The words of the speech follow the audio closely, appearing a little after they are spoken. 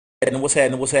What's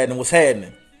happening? What's happening? What's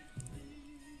happening?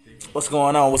 What's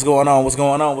going on? What's going on? What's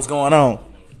going on? What's going on?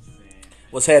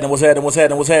 What's happening? What's happening? What's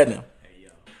happening? What's happening?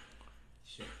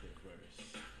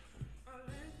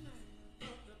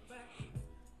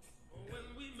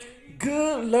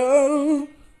 Good love.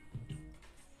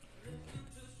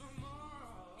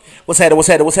 What's happening? What's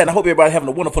happening? What's happening? I hope everybody having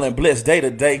a wonderful and blessed day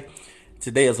today.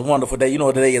 Today is a wonderful day. You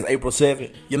know today is April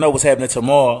 7th. You know what's happening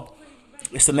tomorrow.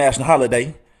 It's the national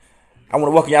holiday. I want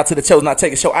to welcome y'all to the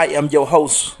Chosennottaken Show. I am your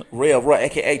host, Rev Roy,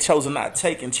 a.k.a.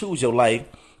 Chosennottaken. Choose your life.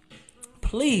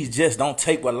 Please just don't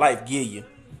take what life give you.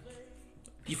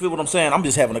 You feel what I'm saying? I'm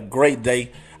just having a great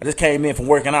day. I just came in from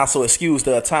working out, so excuse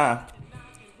the time.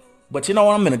 But you know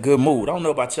what? I'm in a good mood. I don't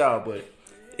know about y'all, but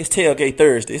it's Tailgate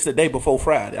Thursday. It's the day before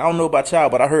Friday. I don't know about y'all,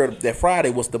 but I heard that Friday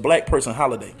was the black person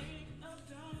holiday.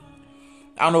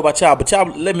 I don't know about y'all, but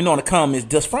y'all let me know in the comments.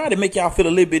 Does Friday make y'all feel a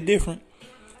little bit different?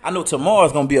 I know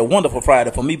tomorrow's going to be a wonderful Friday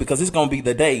for me because it's going to be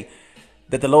the day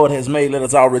that the Lord has made. Let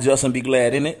us all rejoice and be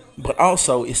glad in it. But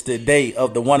also, it's the day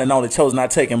of the one and only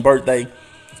Chosennottaken birthday.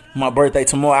 My birthday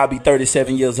tomorrow, I'll be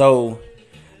 37 years old.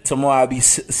 Tomorrow, I'll be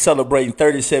celebrating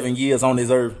 37 years on this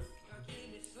earth.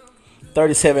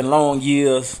 37 long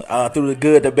years through the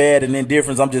good, the bad, and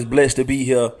indifference. I'm just blessed to be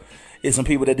here. It's some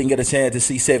people that didn't get a chance to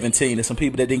see 17. There's some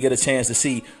people that didn't get a chance to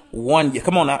see 1 year.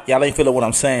 Come on now. Y'all ain't feeling what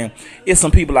I'm saying. It's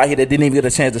some people out here that didn't even get a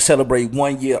chance to celebrate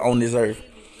 1 year on this earth.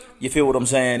 You feel what I'm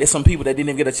saying? It's some people that didn't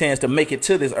even get a chance to make it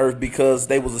to this earth because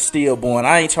they was a stillborn.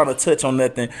 I ain't trying to touch on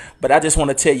nothing, but I just want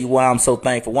to tell you why I'm so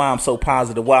thankful, why I'm so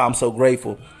positive, why I'm so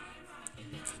grateful.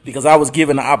 Because I was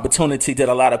given an opportunity that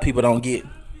a lot of people don't get.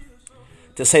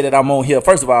 To say that I'm on here,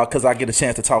 first of all, because I get a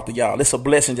chance to talk to y'all. It's a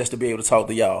blessing just to be able to talk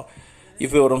to y'all. You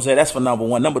feel what I'm saying? That's for number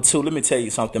one. Number two, let me tell you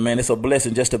something, man. It's a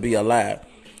blessing just to be alive.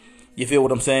 You feel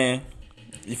what I'm saying?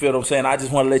 You feel what I'm saying? I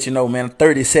just want to let you know, man, I'm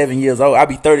 37 years old. I'll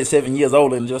be 37 years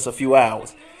old in just a few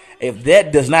hours. If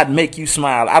that does not make you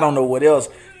smile, I don't know what else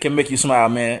can make you smile,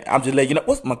 man. I'm just letting you know.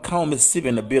 What's Macomb, Mississippi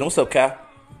in the building? What's up, Kyle?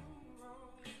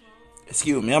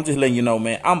 Excuse me. I'm just letting you know,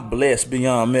 man. I'm blessed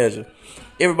beyond measure.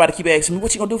 Everybody keep asking me,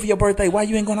 what you going to do for your birthday? Why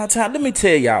you ain't going out of town? Let me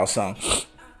tell y'all something.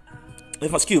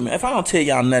 If I don't tell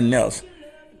y'all nothing else,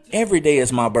 every day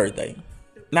is my birthday.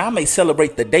 Now, I may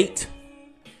celebrate the date,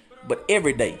 but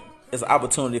every day is an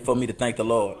opportunity for me to thank the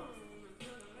Lord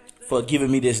for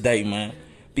giving me this day, man.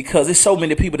 Because there's so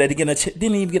many people that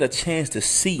didn't even get a chance to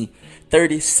see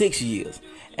 36 years.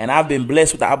 And I've been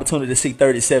blessed with the opportunity to see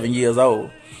 37 years old.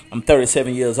 I'm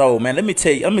 37 years old, man. Let me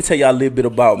tell y'all a little bit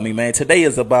about me, man. Today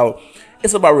is about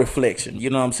reflection. You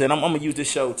know what I'm saying? I'm gonna use this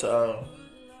show to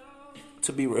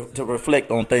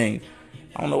reflect on things.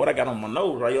 I don't know what I got on my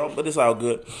nose right now, but it's all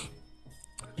good.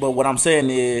 But what I'm saying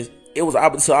is, it was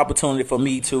an opportunity for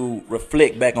me to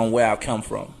reflect back on where I've come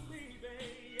from.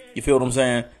 You feel what I'm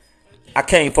saying? I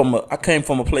came from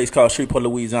a place called Shreveport,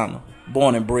 Louisiana,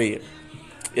 born and bred.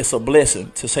 It's a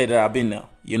blessing to say that I've been there.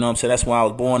 You know what I'm saying? That's where I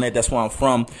was born at. That's where I'm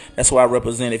from. That's where I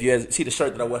represent. If you see the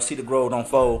shirt that I wear, see the grove don't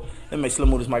fold. Let me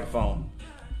move this microphone.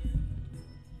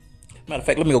 Matter of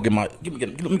fact, let me go get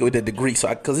that degree,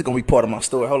 because it's gonna be part of my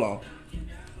story. Hold on.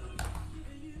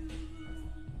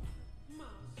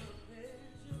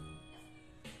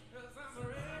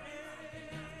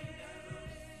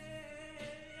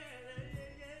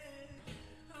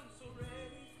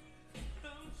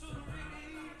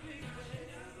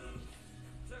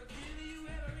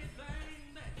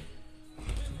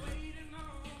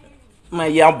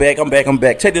 Man, yeah, I'm back.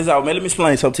 Check this out, man. Let me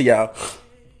explain something to y'all.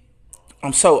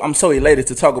 I'm so elated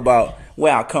to talk about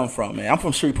where I come from, man. I'm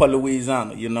from Shreveport,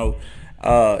 Louisiana. You know,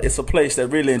 it's a place that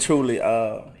really and truly,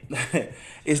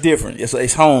 it's different.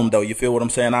 It's home, though. You feel what I'm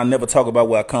saying? I never talk about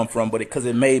where I come from, but because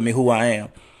it made me who I am.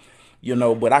 You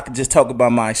know, but I could just talk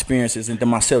about my experiences and then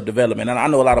my self development. And I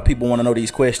know a lot of people want to know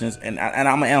these questions, and I'm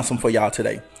gonna answer them for y'all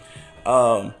today.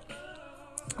 My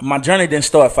journey didn't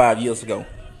start 5 years ago.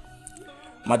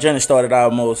 My journey started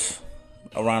almost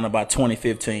around about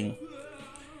 2015.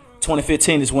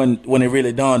 2015 is when it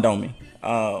really dawned on me.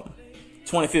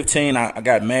 2015, I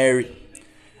got married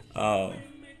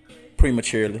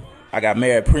prematurely. I got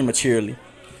married prematurely,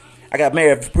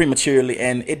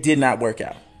 and it did not work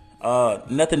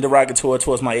out. Nothing derogatory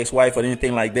towards my ex-wife or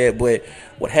anything like that, but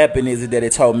what happened is that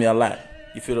it taught me a lot.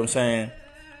 You feel what I'm saying?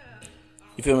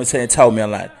 It taught me a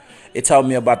lot. It taught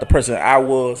me about the person I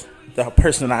was, the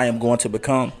person I am going to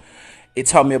become. It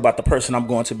taught me about the person I'm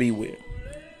going to be with.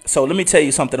 So let me tell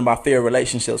you something about failed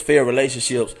relationships. Failed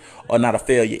relationships are not a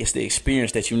failure. It's the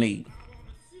experience that you need.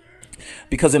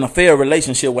 Because in a failed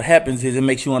relationship, what happens is it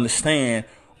makes you understand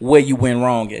where you went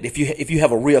wrong at. If you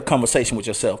have a real conversation with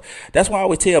yourself. That's why I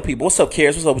always tell people, what's up,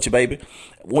 Caris? What's up with you, baby?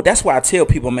 Well, that's why I tell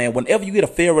people, man, whenever you get a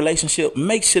fair relationship,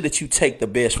 make sure that you take the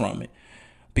best from it.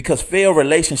 Because failed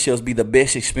relationships be the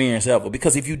best experience ever.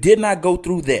 Because if you did not go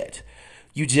through that,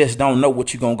 you just don't know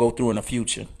what you're going to go through in the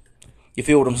future. You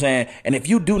feel what I'm saying? And if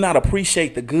you do not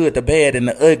appreciate the good, the bad, and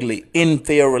the ugly in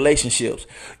failed relationships,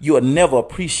 you'll never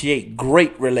appreciate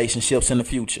great relationships in the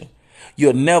future.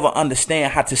 You'll never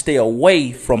understand how to stay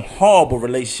away from horrible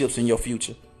relationships in your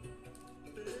future.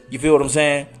 You feel what I'm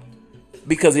saying?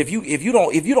 Because if you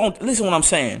don't listen to what I'm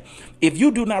saying, if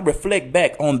you do not reflect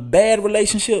back on bad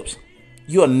relationships,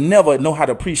 you'll never know how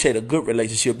to appreciate a good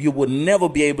relationship. You will never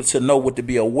be able to know what to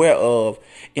be aware of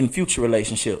in future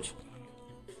relationships.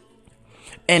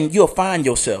 And you'll find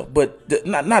yourself, but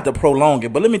not to prolong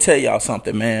it, but let me tell y'all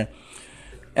something, man.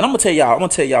 And I'm gonna tell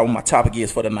y'all what my topic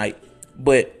is for the night.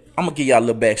 But I'm gonna give y'all a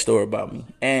little backstory about me.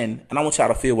 And I want y'all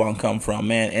to feel where I'm coming from,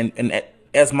 man. And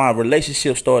as my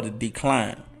relationship started to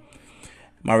decline,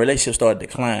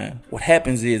 what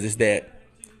happens is that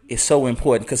it's so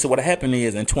important. Because what happened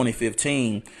is in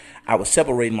 2015, I was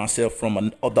separating myself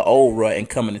from the old rut and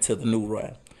coming into the new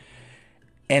rut.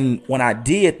 And when I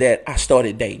did that, I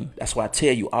started dating. That's why I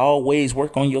tell you, always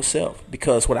work on yourself.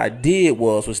 Because what I did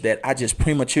was that I just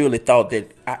prematurely thought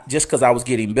that just because I was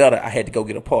getting better, I had to go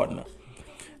get a partner.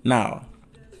 Now,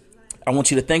 I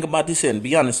want you to think about this and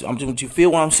be honest. I want you to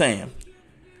feel what I'm saying.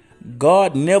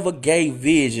 God never gave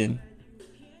your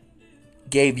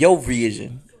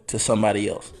vision to somebody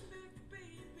else.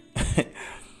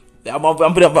 I'm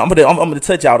gonna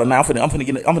touch y'all tonight. I'm gonna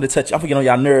get on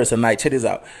y'all nerves tonight. Check this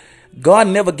out. God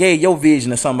never gave your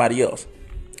vision to somebody else.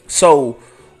 So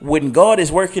when God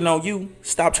is working on you,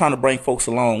 stop trying to bring folks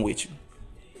along with you.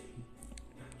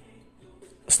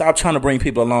 Stop trying to bring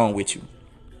people along with you.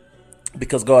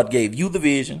 Because God gave you the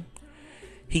vision.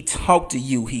 He talked to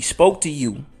you. He spoke to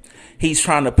you. He's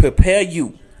trying to prepare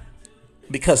you.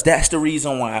 Because that's the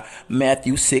reason why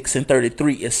Matthew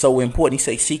 6:33 is so important. He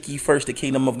says, seek ye first the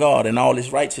kingdom of God and all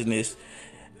his righteousness.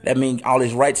 That means all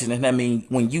his righteousness. That means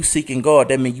when you seeking God,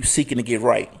 that means you seeking to get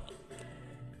right.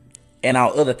 And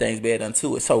all other things be added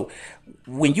unto it. So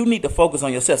when you need to focus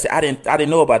on yourself, see, I didn't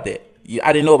know about that.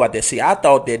 I didn't know about that. See, I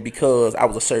thought that because I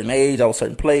was a certain age, I was a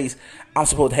certain place, I'm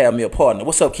supposed to have me a partner.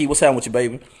 What's up, Key? What's happening with you,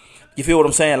 baby? You feel what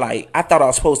I'm saying? Like, I thought I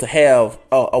was supposed to have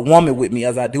a woman with me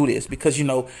as I do this. Because, you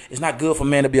know, it's not good for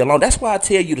men to be alone. That's why I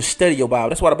tell you to study your Bible.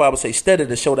 That's why the Bible says, study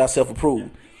to show thyself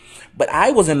approved. But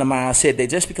I was in the mindset that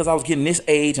just because I was getting this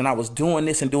age and I was doing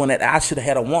this and doing that, I should have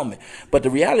had a woman. But the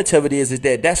reality of it is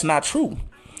that that's not true.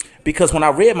 Because when I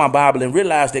read my Bible and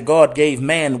realized that God gave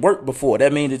man work before,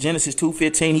 that means in Genesis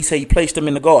 2:15, he said he placed them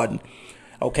in the garden.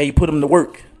 Okay, he put them to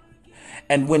work.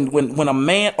 And when a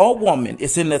man or woman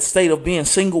is in that state of being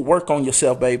single, work on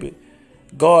yourself, baby.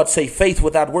 God say faith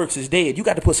without works is dead. You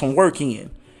got to put some work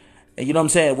in. And you know what I'm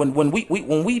saying? When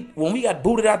we got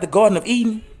booted out the Garden of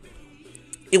Eden,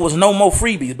 it was no more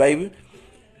freebies, baby.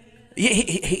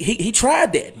 He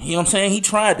tried that. You know what I'm saying? He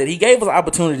tried that. He gave us an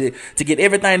opportunity to get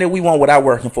everything that we want without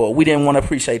working for it. We didn't want to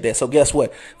appreciate that. So guess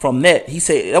what? From that, he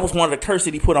said that was one of the curses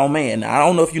that he put on man. Now, I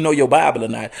don't know if you know your Bible or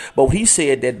not, but he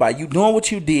said that by you doing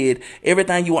what you did,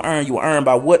 everything you will earn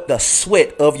by what? The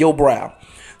sweat of your brow.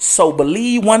 So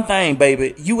believe one thing,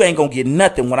 baby, you ain't gonna get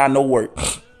nothing without no work.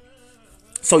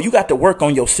 So you got to work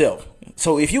on yourself.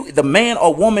 So if you, the man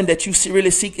or woman that you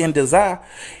really seek and desire,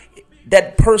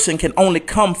 that person can only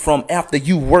come from after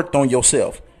you worked on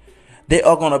yourself. They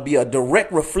are going to be a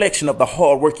direct reflection of the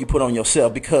hard work you put on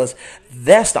yourself, because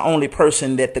that's the only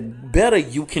person that the better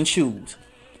you can choose.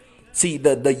 See,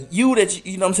 the you that,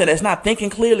 you know what I'm saying, that's not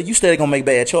thinking clearly, you still going to make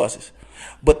bad choices.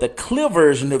 But the clear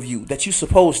version of you that you're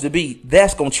supposed to be,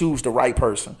 that's going to choose the right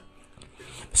person.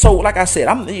 So, like I said,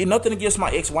 I'm nothing against my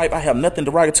ex-wife. I have nothing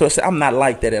derogatory to say. I'm not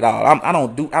like that at all. I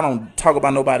don't talk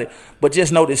about nobody. But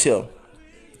just know this here.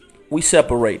 We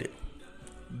separated.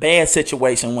 Bad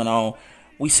situation went on.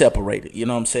 We separated. You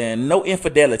know what I'm saying? No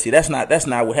infidelity. That's not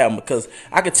what happened. Because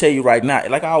I can tell you right now,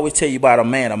 like I always tell you about a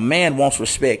man wants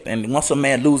respect. And once a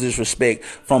man loses respect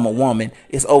from a woman,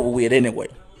 it's over with anyway.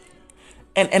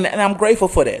 And I'm grateful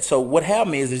for that. So what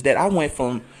happened is that I went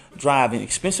from driving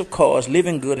expensive cars,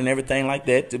 living good and everything like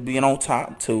that, to being on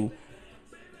top, to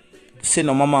sitting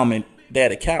on my mom and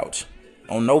dad's couch.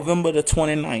 On November the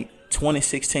 29th,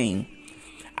 2016,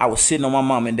 I was sitting on my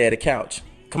mom and dad's couch.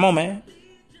 Come on, man.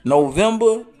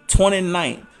 November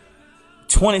 29th,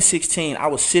 2016, I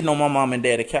was sitting on my mom and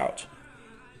dad's couch,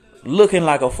 looking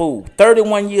like a fool.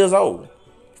 31 years old.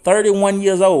 31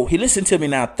 years old. He listened to me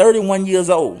now. 31 years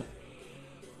old.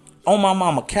 On my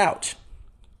mama couch.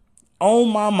 On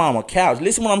my mama couch.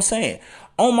 Listen what I'm saying.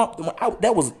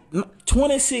 That was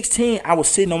 2016. I was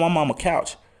sitting on my mama's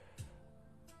couch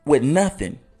with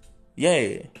nothing.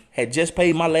 Yeah, had just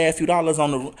paid my last few dollars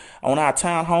on our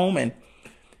townhome, and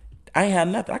I ain't had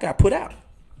nothing. I got put out.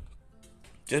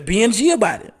 Just being G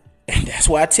about it. And that's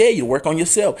why I tell you, work on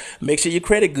yourself. Make sure your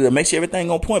credit good. Make sure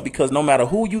everything on point, because no matter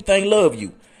who you think love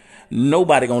you,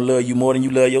 nobody gonna love you more than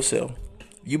you love yourself.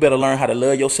 You better learn how to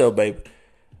love yourself, baby.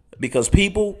 Because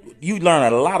people, you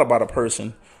learn a lot about a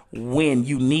person when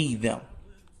you need them.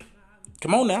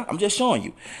 Come on now, I'm just showing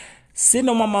you. Sitting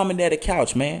on my mom and dad's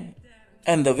couch, man,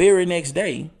 and the very next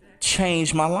day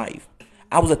changed my life.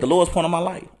 I was at the lowest point of my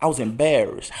life. I was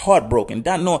embarrassed, heartbroken,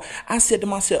 not knowing. I said to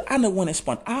myself, I know when I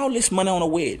spent all this money on a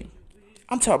wedding.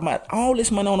 I'm talking about all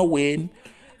this money on a wedding.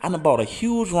 I done bought a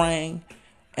huge ring,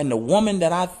 and the woman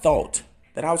that I thought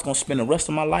that I was going to spend the rest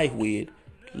of my life with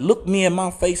looked me in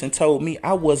my face and told me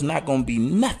I was not going to be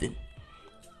nothing.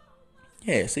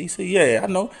 Yeah, see, yeah, I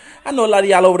know a lot of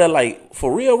y'all over there like,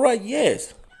 for real, right?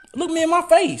 Yes. Look me in my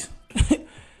face.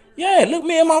 Yeah, look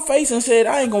me in my face and said,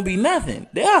 I ain't going to be nothing.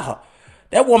 Yeah.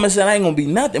 That woman said I ain't going to be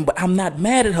nothing, but I'm not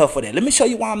mad at her for that. Let me show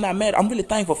you why I'm not mad. I'm really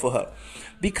thankful for her.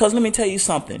 Because let me tell you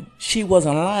something. She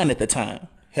wasn't lying at the time.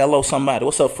 Hello, somebody.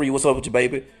 What's up, Free? What's up with you,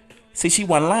 baby? See, she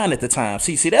wasn't lying at the time.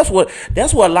 See, that's what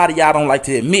a lot of y'all don't like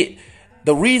to admit.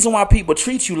 The reason why people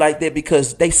treat you like that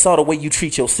because they saw the way you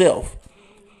treat yourself.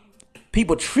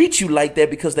 People treat you like that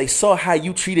because they saw how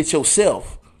you treated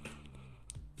yourself.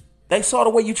 They saw the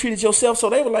way you treated yourself, so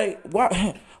they were like,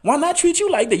 why not treat you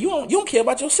like that? You don't care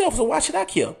about yourself, so why should I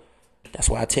care? That's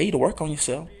why I tell you to work on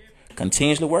yourself.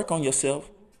 Continuously work on yourself.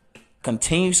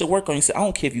 Continuously work on yourself. I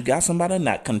don't care if you got somebody or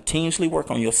not. Continuously work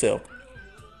on yourself.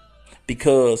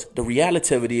 Because the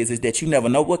reality of it is that you never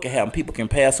know what can happen. People can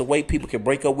pass away. People can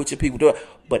break up with you. People do it.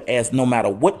 But as no matter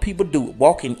what people do,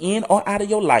 walking in or out of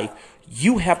your life,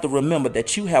 you have to remember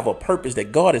that you have a purpose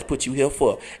that God has put you here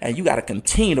for. And you got to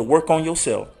continue to work on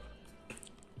yourself.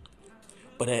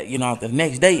 But, the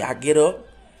next day I get up.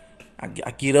 I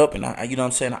get up and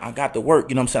I got to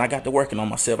work. I got to working on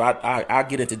myself. I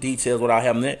get into details without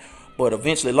having it. But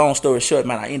eventually, long story short,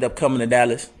 man, I end up coming to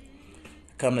Dallas.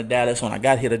 When I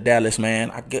got here to Dallas,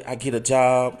 man, I get a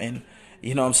job, and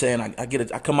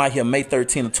I come out here May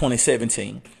 13th of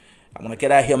 2017. When I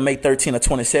get out here May 13th of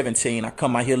 2017, I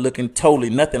come out here looking totally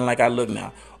nothing like I look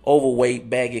now. Overweight,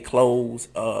 baggy clothes,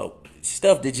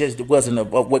 stuff that just wasn't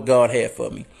of what God had for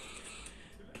me.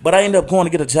 But I ended up going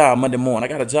to get a job Monday morning.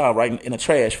 I got a job right in a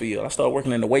trash field. I started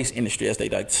working in the waste industry, as they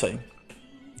like to say.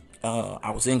 I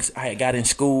had got in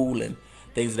school and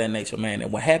things of that nature, man.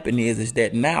 And what happened is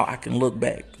that now I can look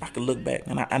back.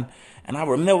 And I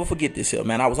will never forget this here,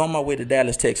 man. I was on my way to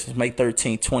Dallas, Texas, May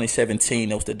 13th,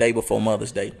 2017. It was the day before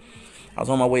Mother's Day. I was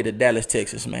on my way to Dallas,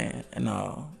 Texas, man. And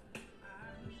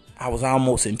I was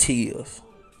almost in tears.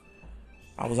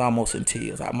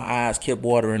 My eyes kept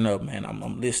watering up, man.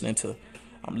 I'm listening to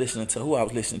who I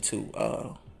was listening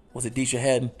to. Was it Dietrich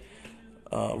Haddon?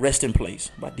 Rest in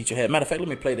Place by Dietrich Haddon. Matter of fact, let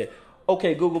me play that.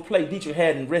 Okay, Google, play Dietrich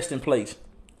Haddon, Rest in Place.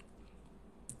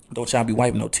 Don't y'all be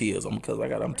wiping no tears on me, because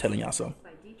I'm telling y'all something.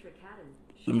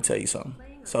 Let me tell you something.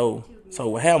 So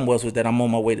what happened was that I'm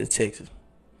on my way to Texas.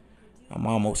 I'm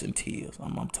almost in tears.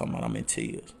 I'm talking about I'm in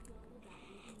tears.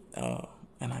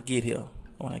 And I get here.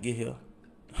 When I get here,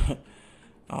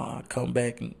 I come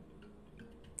back and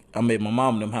I'm at my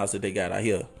mom and them house that they got out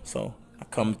here. So I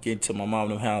come get to my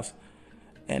mom and them house.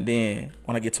 And then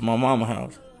when I get to my mama's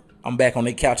house, I'm back on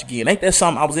their couch again. Ain't that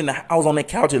something? I was on their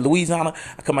couch in Louisiana.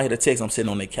 I come out here to Texas. I'm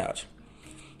sitting on their couch.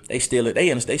 They still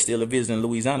visiting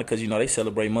Louisiana because they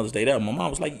celebrate Mother's Day there. My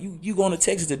mom was like, "You going to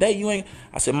Texas today? You ain't?"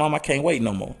 I said, "Mom, I can't wait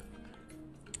no more."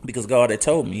 Because God had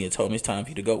told me it's time for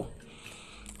you to go.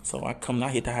 So I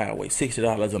hit the highway,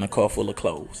 $60 on a car full of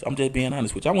clothes. I'm just being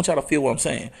honest with you. I want y'all to feel what I'm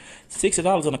saying.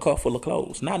 $60 on a car full of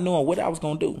clothes, not knowing what I was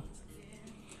gonna do.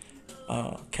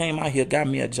 Came out here, got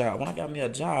me a job. When I got me a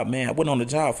job, man, I went on the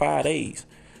job 5 days.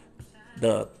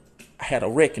 I had a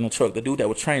wreck in the truck. The dude that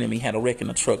was training me had a wreck in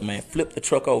the truck, man. Flipped the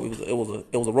truck over. It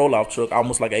was a roll-off truck,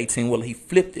 almost like an 18-wheeler. He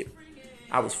flipped it.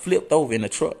 I was flipped over in the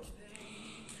truck.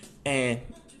 And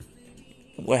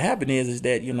what happened is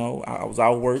that, I was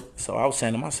out of work. So I was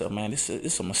saying to myself, man, this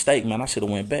is a mistake, man. I should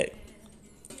have went back.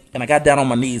 And I got down on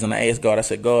my knees and I asked God. I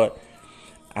said, God,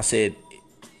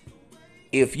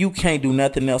 if you can't do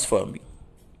nothing else for me,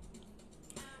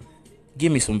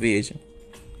 give me some vision.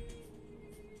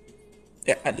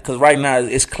 Because right now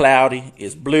it's cloudy,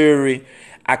 it's blurry.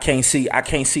 I can't see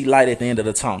light at the end of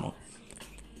the tunnel.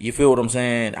 You feel what I'm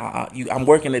saying? I'm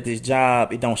working at this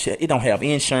job. It don't have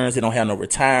insurance. It don't have no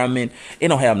retirement. It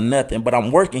don't have nothing. But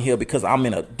I'm working here because I'm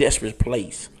in a desperate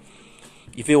place.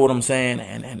 You feel what I'm saying?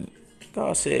 And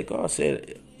God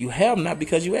said, you have not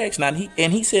because you ask not.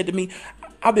 And he said to me,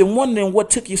 I've been wondering what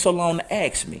took you so long to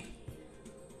ask me.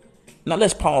 Now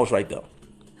let's pause right there.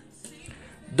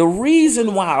 The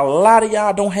reason why a lot of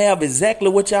y'all don't have exactly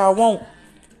what y'all want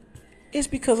is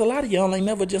because a lot of y'all ain't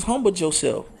never just humbled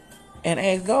yourself and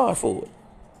asked God for it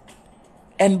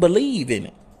and believe in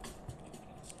it.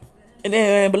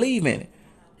 And believe in it.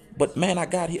 But man, I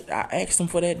asked him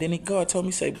for that. Then God told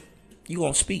me, say, you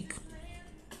gonna speak.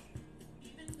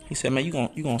 He said, man,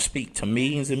 you gonna speak to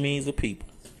millions and millions of people.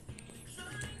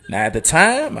 Now at the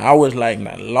time, I was like,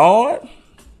 now, Lord,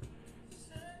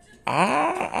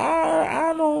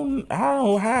 I don't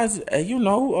how's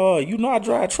I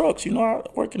drive trucks, I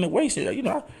work in the waste,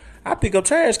 I pick up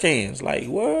trash cans. Like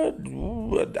what?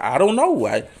 I don't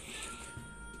know.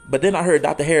 But then I heard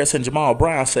Dr. Harrison Jamal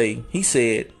Brown say, he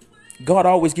said, God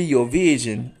always give you a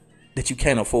vision that you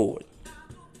can't afford.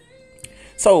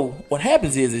 So what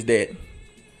happens is that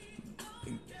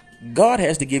God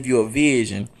has to give you a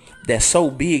vision that's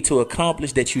so big to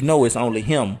accomplish that it's only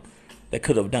him that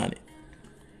could have done it.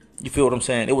 You feel what I'm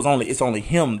saying? It's only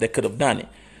him that could have done it.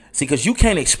 See, because you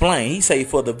can't explain. He say,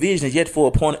 for the vision is yet for a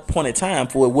appointed time,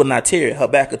 for it will not tarry.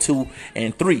 Habakkuk 2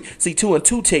 and 3. See, 2 and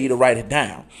 2 tell you to write it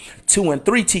down. 2 and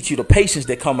 3 teach you the patience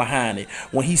that come behind it.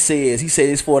 When he says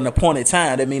it's for an appointed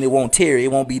time, that means it won't tarry.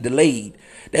 It won't be delayed.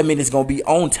 That means it's going to be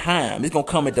on time. It's going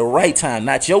to come at the right time.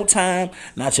 Not your time,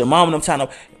 not your mom and them time,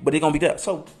 but it's going to be there.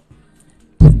 So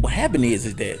what happened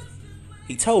is that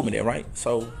he told me that, right?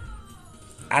 So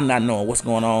I'm not knowing what's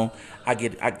going on. I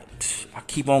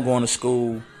keep on going to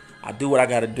school. I do what I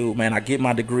got to do, man. I get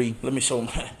my degree. Let me show them.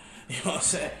 You know what I'm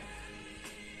saying?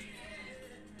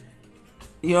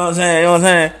 You know what I'm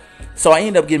saying? So I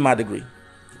end up getting my degree.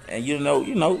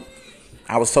 And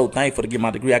I was so thankful to get my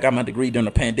degree. I got my degree during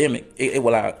the pandemic.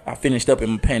 I finished up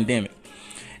in the pandemic.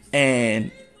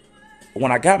 And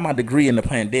when I got my degree in the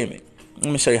pandemic,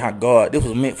 let me show you how this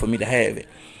was meant for me to have it.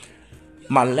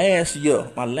 My last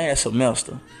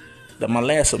semester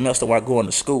while going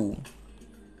to school,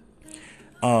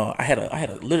 I had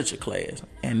a literature class,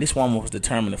 and this woman was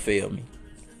determined to fail me.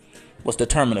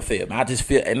 I just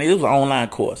feel, and it was an online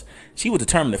course. She was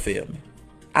determined to fail me.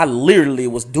 I literally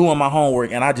was doing my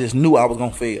homework, and I just knew I was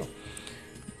gonna fail.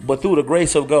 But through the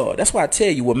grace of God, that's why I tell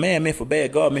you, what man meant for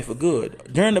bad, God meant for good.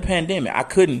 During the pandemic,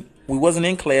 we wasn't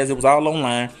in class. It was all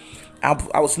online.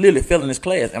 I was literally failing this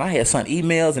class, and I had sent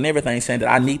emails and everything saying that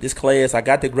I need this class. I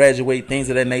got to graduate, things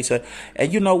of that nature.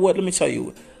 And you know what? Let me tell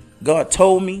you, God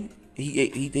told me.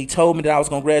 He told me that I was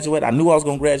gonna graduate. I knew I was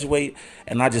gonna graduate,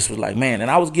 and I just was like, man.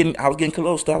 And I was getting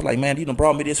close to. I was like, man, you done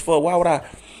brought me this far. Why would I?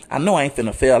 I know I ain't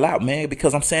finna fail out, man,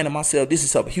 because I'm saying to myself, this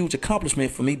is a huge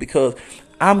accomplishment for me, because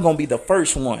I'm gonna be the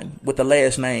first one with the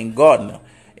last name Gardner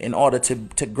in order to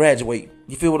graduate.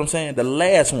 You feel what I'm saying? The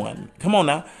last one. Come on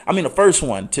now. I mean, the first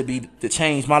one to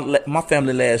change my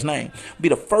family last name. Be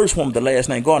the first one with the last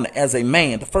name Gardner as a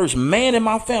man. The first man in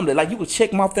my family. Like, you could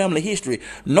check my family history.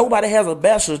 Nobody has a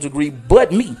bachelor's degree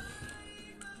but me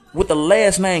with the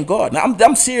last name Gardner.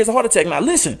 I'm serious. A heart attack. Now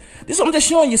listen, I'm just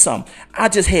showing you something. I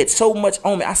just had so much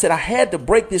on me. I said I had to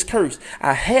break this curse.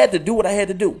 I had to do what I had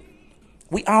to do.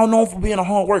 We all known for being a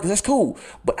hard worker. That's cool.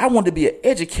 But I wanted to be an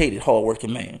educated,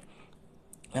 hard-working man.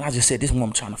 And I just said, this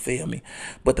woman trying to fail me.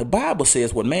 But the Bible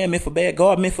says what man meant for bad,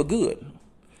 God meant for good.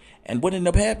 And what ended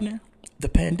up happening? The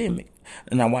pandemic.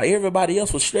 And now, while everybody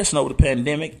else was stressing over the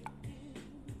pandemic,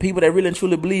 people that really and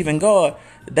truly believe in God,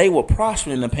 they were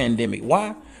prospering in the pandemic.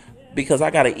 Why? Because I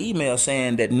got an email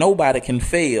saying that nobody can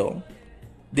fail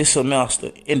this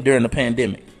semester during the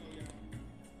pandemic.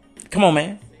 Come on,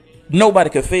 man. Nobody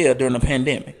could fail during the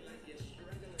pandemic.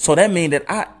 So that means that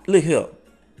I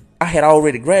had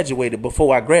already graduated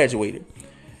before I graduated.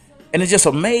 And it's just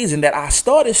amazing that I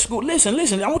started school. Listen,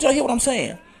 I want y'all to hear what I'm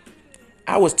saying.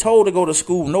 I was told to go to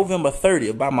school November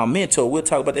 30th by my mentor. We'll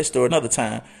talk about that story another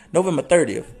time. November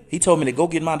 30th. He told me to go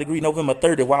get my degree November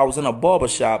 30th while I was in a barber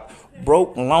shop,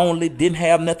 broke, lonely, didn't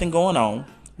have nothing going on.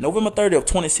 November 30th of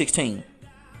 2016.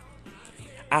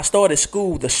 I started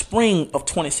school the spring of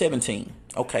 2017.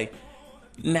 Okay.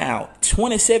 Now,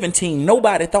 2017,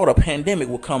 nobody thought a pandemic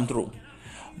would come through.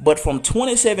 But from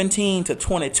 2017 to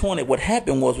 2020, what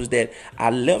happened was that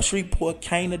I left Shreveport,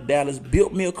 came to Dallas,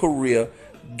 built me a career,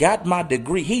 got my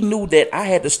degree. He knew that I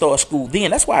had to start school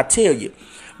then. That's why I tell you,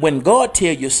 when God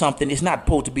tells you something, it's not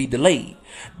supposed to be delayed.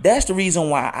 That's the reason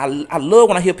why I love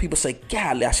when I hear people say,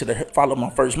 golly, I should have followed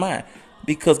my first mind.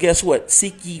 Because guess what?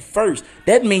 Seek ye first.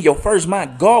 That means your first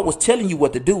mind. God was telling you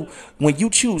what to do. When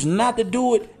you choose not to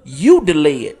do it, you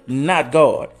delay it, not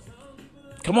God.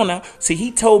 Come on now. See,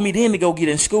 he told me then to go get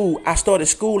in school. I started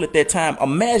school at that time.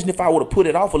 Imagine if I would have put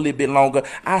it off a little bit longer,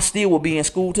 I still would be in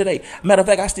school today. Matter of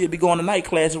fact, I still be going to night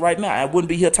classes right now. I wouldn't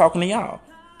be here talking to y'all.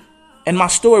 And my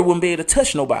story wouldn't be able to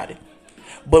touch nobody.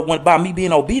 But by me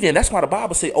being obedient, that's why the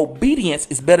Bible says obedience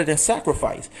is better than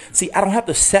sacrifice. See, I don't have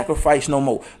to sacrifice no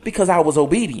more because I was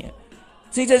obedient.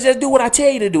 See, just do what I tell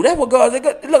you to do. That's what God said.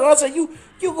 Look, I said, you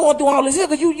going through all this here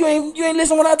because you ain't listening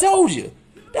to what I told you.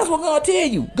 That's what God tell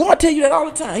you. God tell you that all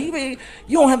the time. You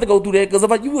don't have to go through that because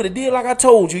if you would have did like I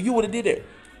told you, you would have did that.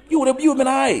 You would have been all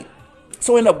right.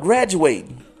 So I end up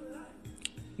graduating.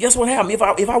 Guess what happened?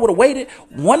 If I would have waited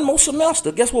one more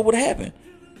semester, guess what would have happened?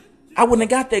 I wouldn't have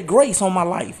got that grace on my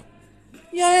life.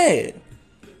 Yeah.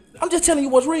 I'm just telling you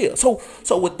what's real. So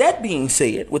with that being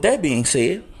said,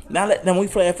 now we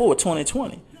fast forward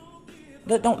 2020.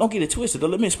 Don't get it twisted.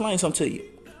 Let me explain something to you.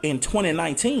 In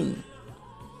 2019,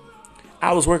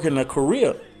 I was working a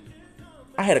career.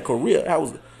 I had a career.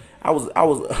 I was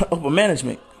upper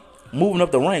management, moving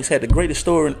up the ranks. Had the greatest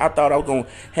store, and I thought I was gonna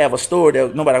have a store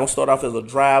that nobody gonna start off as a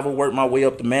driver, work my way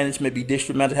up to management, be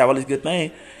district manager, have all these good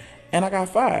things, and I got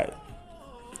fired.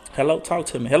 Hello, talk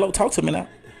to me. Hello, talk to me now.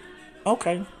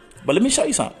 Okay, but let me show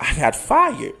you something. I got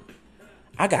fired.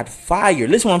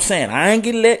 Listen what I'm saying. I ain't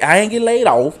get laid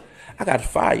off. I got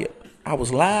fired. I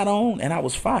was lied on and I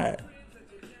was fired.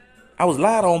 I was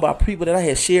lied on by people that I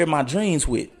had shared my dreams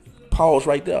with. Pause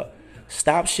right there.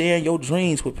 Stop sharing your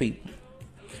dreams with people.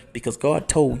 Because God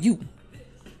told you.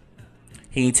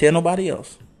 He ain't tell nobody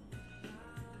else.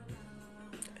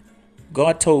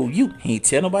 God told you. He ain't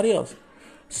tell nobody else.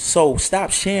 So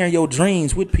stop sharing your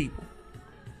dreams with people.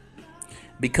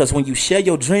 Because when you share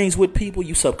your dreams with people,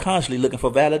 you subconsciously looking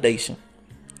for validation.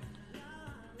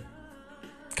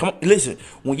 Come on, listen.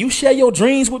 When you share your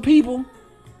dreams with people,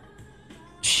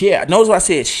 share. Notice what I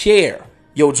said, share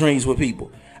your dreams with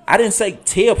people. I didn't say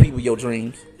tell people your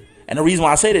dreams. And the reason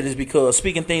why I say that is because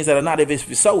speaking things that are not, if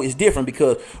it's so, is different.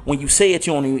 Because when you say it,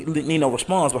 you don't even need no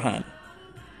response behind it.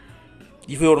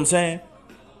 You feel what I'm saying?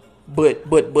 But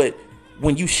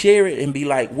when you share it and be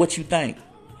like, what you think?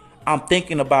 I'm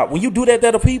thinking about, when you do that to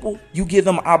other people, you give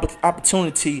them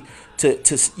opportunity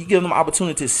to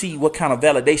see what kind of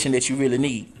validation that you really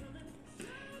need.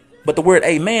 But the word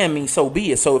amen means so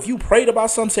be it. So if you prayed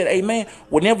about something, said amen,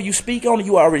 whenever you speak on it,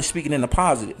 you are already speaking in the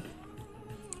positive.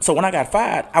 So when I got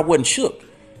fired, I wasn't shook.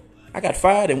 I got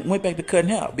fired and went back to cutting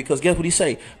hair. Because guess what he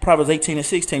say? Proverbs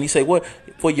 18:16. He say, what?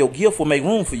 For your gift will make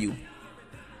room for you.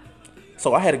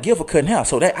 So I had a gift for cutting hair.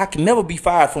 So that I can never be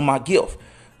fired from my gift.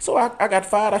 So I got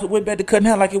fired. I went back to cutting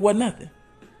hair like it wasn't nothing.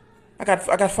 I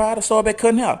got fired. I started back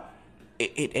cutting hair.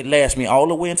 It lasted me all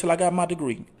the way until I got my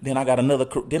degree. Then I got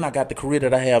the career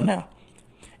that I have now.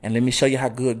 And let me show you how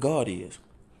good God is.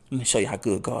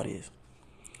 The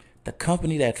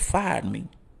company that fired me,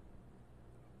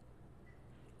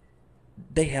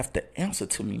 they have to answer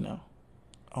to me now.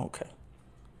 Okay.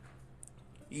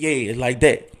 Yeah, like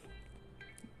that.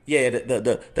 Yeah,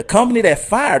 the company that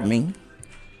fired me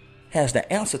has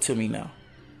the answer to me now.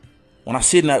 When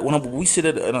we sit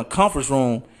in a conference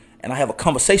room and I have a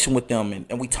conversation with them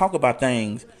and we talk about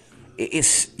things,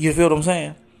 it's, you feel what I'm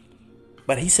saying?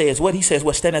 But he says,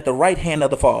 stand at the right hand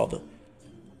of the Father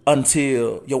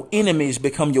until your enemies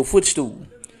become your footstool.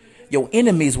 Your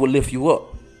enemies will lift you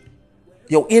up.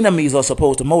 Your enemies are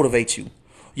supposed to motivate you.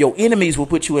 Your enemies will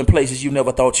put you in places you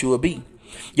never thought you would be.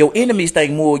 Your enemies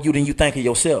think more of you than you think of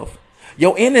yourself.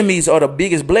 Your enemies are the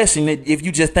biggest blessing if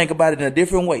you just think about it in a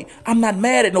different way. I'm not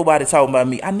mad at nobody talking about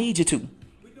me. I need you to.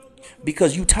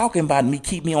 Because you talking about me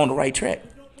keep me on the right track.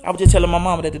 I was just telling my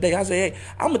mama that today. I said, hey,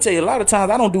 I'm going to tell you a lot of times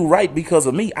I don't do right because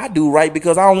of me. I do right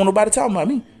because I don't want nobody talking about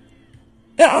me.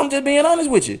 Yeah, I'm just being honest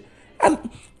with you. I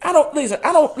don't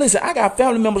listen. I got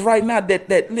family members right now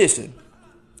that listen.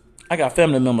 I got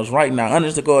family members right now,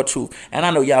 honest to God truth. And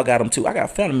I know y'all got them too. I got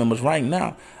family members right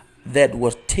now that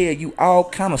will tell you all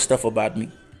kind of stuff about me.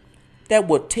 That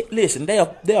will listen,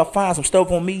 they'll find some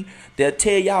stuff on me. They'll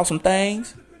tell y'all some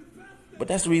things. But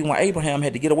that's the reason why Abraham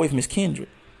had to get away from his kindred.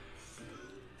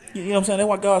 You know what I'm saying? That's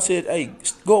why God said, hey,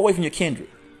 go away from your kindred.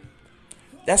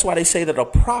 That's why they say that a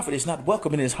prophet is not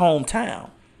welcome in his hometown.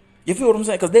 You feel what I'm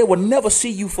saying? Because they will never see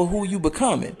you for who you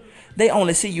becoming. They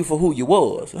only see you for who you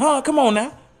was. Come on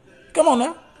now.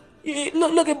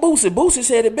 Look at Boosie. Boosie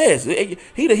said it best.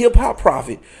 He the hip hop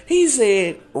prophet. He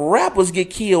said rappers get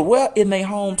killed in their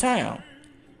hometown.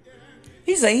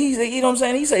 He said, you know what I'm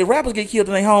saying? He said rappers get killed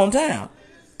in their hometown.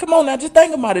 Come on now, just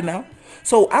think about it now.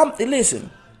 So listen,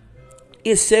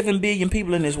 it's 7 billion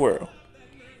people in this world.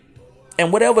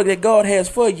 And whatever that God has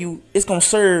for you, it's gonna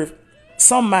serve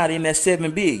somebody in that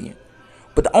 7 billion.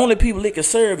 But the only people it can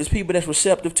serve is people that's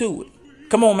receptive to it.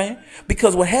 Come on, man.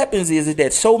 Because what happens is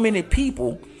that so many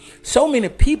people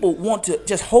want to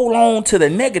just hold on to the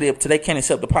negative till they can't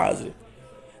accept the positive.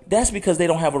 That's because they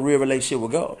don't have a real relationship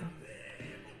with God.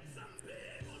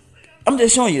 I'm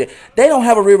just showing you that. They don't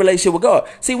have a real relationship with God.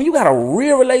 See, when you got a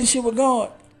real relationship with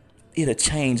God, it'll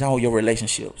change all your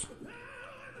relationships.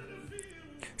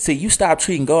 See, you stop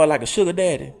treating God like a sugar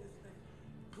daddy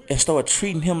and start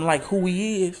treating him like who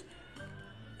he is.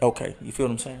 Okay, you feel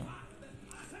what I'm saying?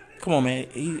 Come on, man.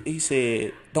 He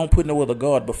said, don't put no other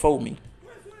God before me,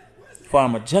 for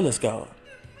I'm a jealous God.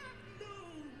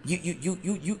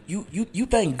 You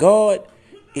think God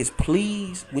is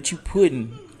pleased with you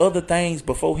putting other things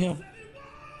before him?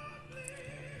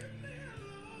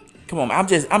 Come on, I'm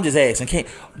just asking.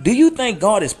 Do you think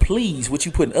God is pleased with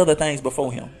you putting other things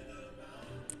before him?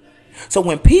 So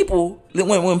when people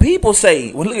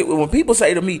say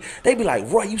to me, they be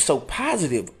like, Roy, you so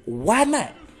positive. Why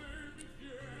not?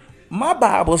 My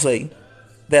Bible say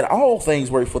that all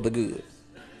things work for the good.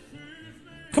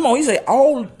 Come on, he say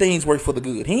all things work for the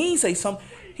good. He ain't say something.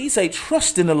 He say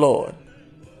trust in the Lord,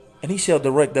 and he shall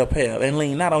direct their path, and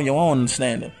lean not on your own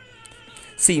understanding.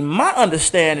 See, my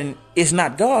understanding is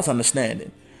not God's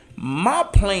understanding. My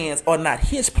plans are not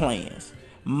his plans.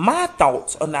 My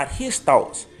thoughts are not his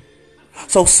thoughts.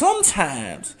 So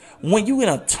sometimes when you in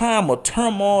a time of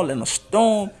turmoil and a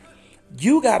storm,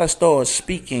 you got to start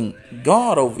speaking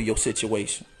God over your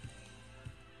situation.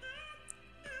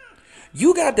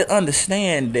 You got to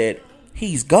understand that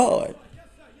he's God.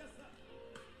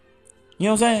 You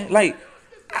know what I'm saying? Like,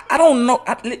 I don't know.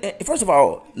 First of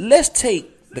all, let's take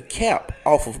the cap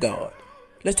off of God.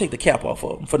 Let's take the cap off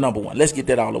of him for number one. Let's get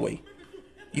that all the way.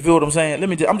 You feel what I'm saying?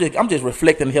 I'm just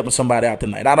reflecting and helping somebody out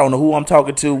tonight. I don't know who I'm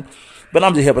talking to, but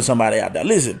I'm just helping somebody out there.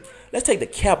 Listen, let's take the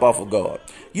cap off of God.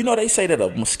 You know, they say that a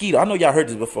mosquito, I know y'all heard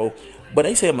this before, but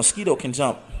they say a mosquito can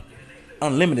jump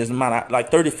unlimited amount,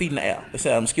 like 30 feet in the air. They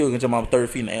say a mosquito can jump out 30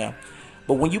 feet in the air.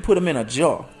 But when you put him in a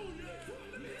jar,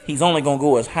 he's only going to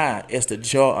go as high as the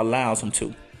jar allows him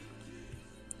to.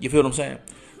 You feel what I'm saying?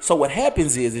 So what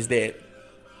happens is that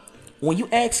when you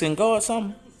asking God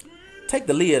something, take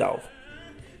the lid off.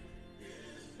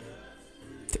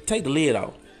 Take the lid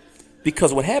off.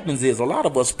 Because what happens is a lot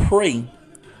of us pray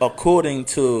according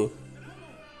to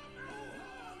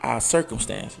our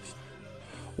circumstances.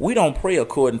 We don't pray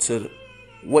according to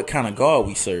what kind of God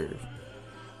we serve.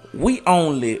 We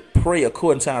only pray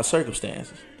according to our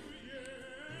circumstances.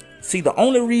 See, the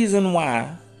only reason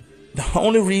why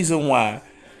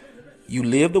you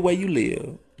live the way you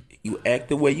live, you act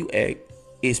the way you act,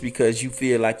 is because you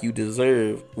feel like you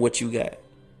deserve what you got.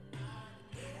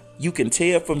 You can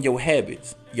tell from your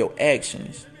habits, your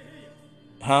actions.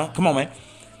 Come on, man.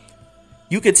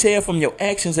 You can tell from your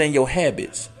actions and your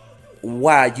habits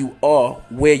why you are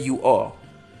where you are.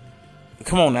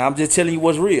 Come on now, I'm just telling you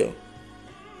what's real.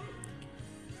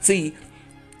 See,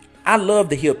 I love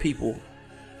to hear people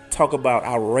talk about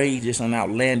outrageous and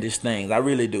outlandish things. I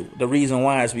really do. The reason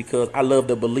why is because I love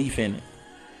the belief in it.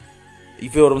 You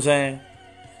feel what I'm saying?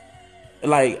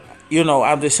 Like, you know,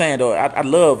 I'm just saying though, I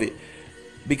love it.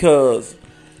 Because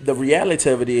the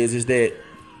reality of it is that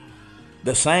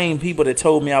the same people that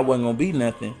told me I wasn't going to be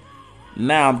nothing,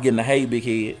 now I'm getting a hey big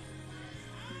head.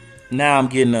 Now I'm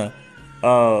getting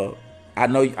I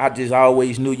know I just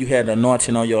always knew you had an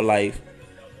anointing on your life.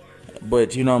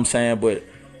 But you know what I'm saying? But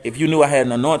if you knew I had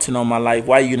an anointing on my life,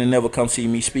 why you didn't never come see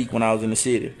me speak when I was in the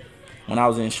city, when I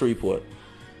was in Shreveport?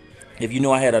 If you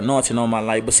knew I had an anointing on my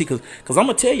life. But see, because I'm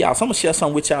going to tell y'all, so I'm going to share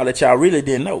something with y'all that y'all really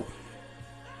didn't know.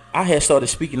 I had started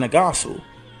speaking the gospel,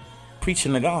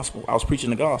 preaching the gospel. I was preaching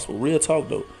the gospel. Real talk,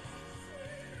 though.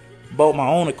 Bought my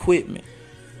own equipment.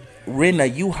 Renting a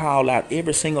U-Haul out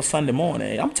every single Sunday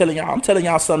morning. I'm telling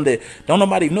y'all something that don't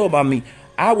nobody know about me.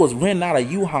 I was renting out a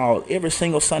U-Haul every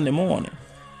single Sunday morning.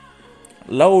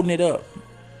 Loading it up.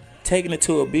 Taking it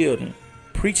to a building.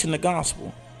 Preaching the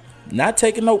gospel. Not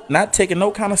taking no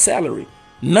kind of salary.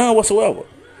 None whatsoever.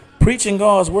 Preaching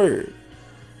God's word.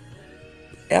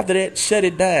 After that, shut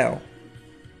it down.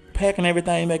 Packing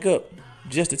everything back up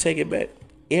just to take it back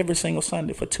every single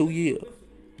Sunday for 2 years.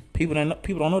 People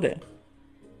don't know that.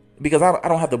 Because I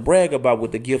don't have to brag about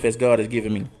what the gift as God has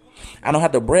given me. I don't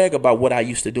have to brag about what I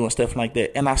used to do and stuff like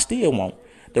that. And I still won't.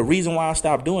 The reason why I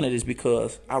stopped doing it is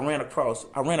because I ran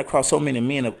across so many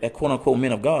men, quote unquote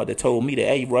men of God, that told me that,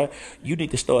 hey, bro, you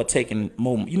need to start taking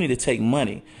more. You need to take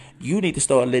money. You need to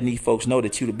start letting these folks know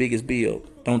that you the biggest bill.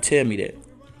 Don't tell me that.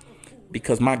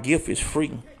 Because my gift is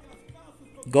free.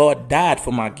 God died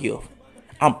for my gift.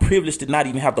 I'm privileged to not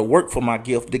even have to work for my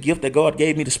gift. The gift that God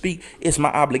gave me to speak is my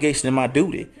obligation and my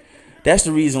duty. That's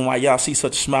the reason why y'all see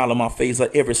such a smile on my face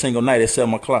every single night at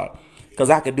 7 o'clock. Because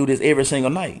I could do this every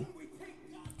single night.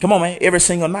 Come on, man. Every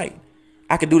single night.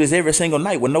 I could do this every single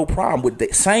night with no problem, with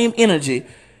the same energy.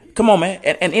 Come on, man.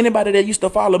 And anybody that used to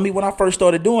follow me when I first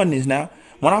started doing this now,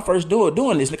 when I first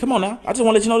doing this, come on now. I just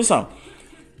want to let you know this something.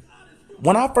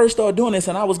 When I first started doing this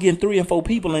and I was getting 3 and 4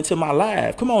 people into my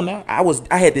live, come on now.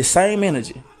 I had the same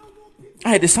energy. I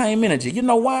had the same energy. You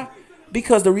know why?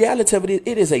 Because the reality of it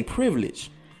is a privilege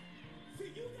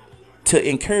to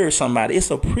encourage somebody.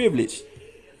 It's a privilege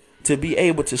to be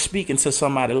able to speak into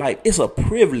somebody's life. It's a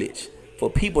privilege for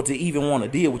people to even want to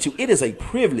deal with you. It is a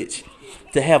privilege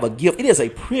to have a gift. It is a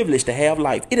privilege to have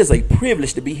life. It is a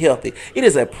privilege to be healthy. It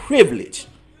is a privilege.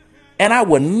 And I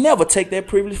would never take that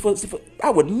privilege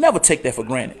I would never take that for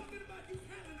granted.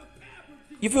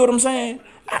 You feel what I'm saying?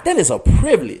 That is a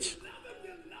privilege.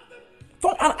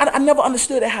 I never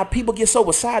understood how people get so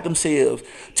beside themselves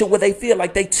to where they feel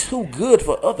like they too good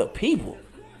for other people.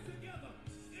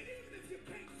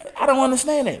 I don't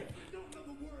understand it.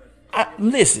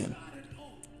 Listen,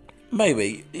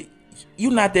 baby,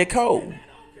 you're not that cold.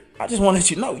 I just want to let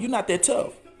you know, you're not that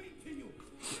tough.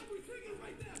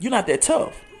 You're not that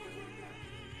tough.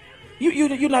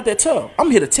 You're not that tough.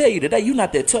 I'm here to tell you today, you're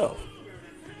not that tough.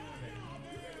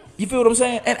 You feel what I'm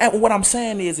saying? And what I'm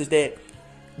saying is that,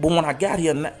 but when I got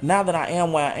here, now that I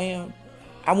am where I am,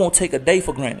 I won't take a day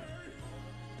for granted.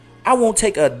 I won't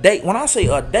take a day. When I say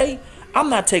a day, I'm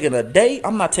not taking a day.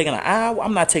 I'm not taking an hour.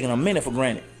 I'm not taking a minute for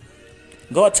granted.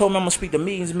 God told me I'm going to speak to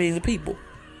millions and millions of people.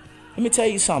 Let me tell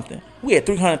you something. We had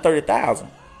 330,000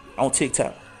 on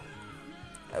TikTok.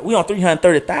 We on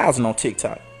 330,000 on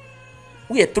TikTok.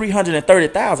 We had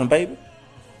 330,000, baby.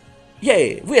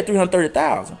 Yeah, we had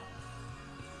 330,000.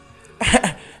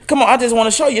 Come on, I just want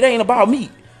to show you it ain't about me.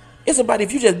 It's about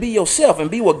if you just be yourself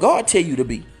and be what God tell you to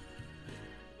be.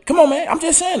 Come on, man. I'm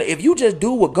just saying, if you just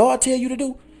do what God tell you to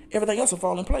do, everything else will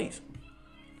fall in place.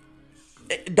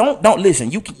 Don't listen.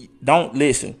 Don't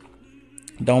listen.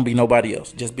 Don't be nobody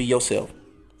else. Just be yourself.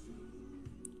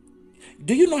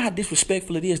 Do you know how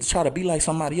disrespectful it is to try to be like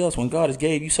somebody else when God has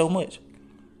gave you so much?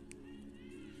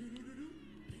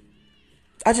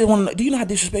 I just want to know, do you know how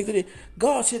disrespectful it is?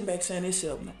 God sitting back saying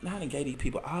himself, now I done gave these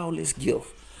people all this gift,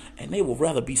 and they will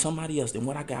rather be somebody else than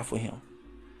what I got for him.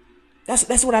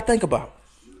 That's what I think about.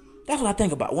 That's what I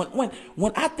think about.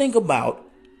 When I think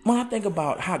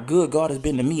about how good God has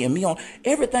been to me and me on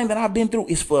everything that I've been through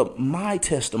is for my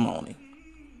testimony.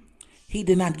 He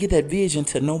did not get that vision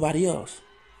to nobody else.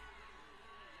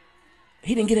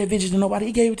 He didn't get that vision to nobody.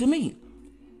 He gave it to me.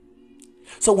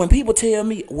 So when people tell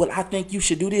me, well, I think you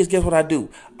should do this, guess what I do?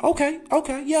 Okay.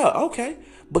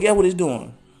 But guess what it's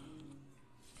doing?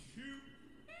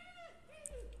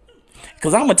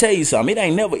 Because I'm going to tell you something. It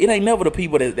ain't never the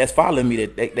people that's following me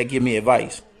that give me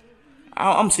advice.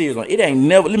 I'm serious on it. It ain't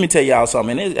never, let me tell y'all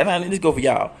something. And this go for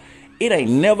y'all. It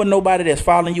ain't never nobody that's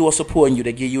following you or supporting you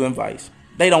that give you advice.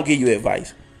 They don't give you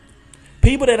advice.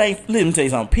 People that ain't, let me tell you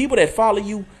something. People that follow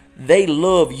you, they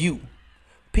love you.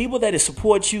 People that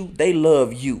support you, they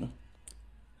love you.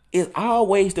 It's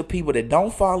always the people that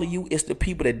don't follow you. It's the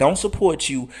people that don't support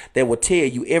you that will tell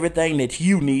you everything that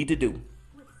you need to do.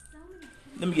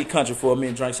 Let me get country for a minute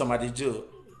and drink some of this jug.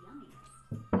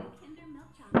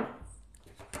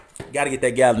 Got to get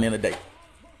that gallon in a day.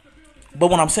 But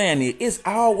what I'm saying is, it's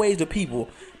always the people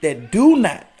that do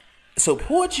not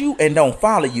support you and don't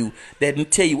follow you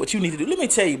that tell you what you need to do. Let me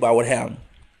tell you about what happened.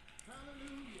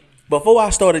 Before I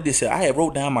started this year, I had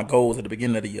wrote down my goals at the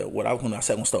beginning of the year. What I was going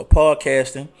to start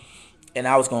podcasting, and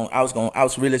I'm gonna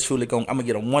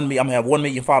get I'm gonna have 1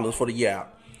 million followers for the year.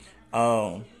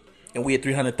 And we had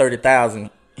 330,000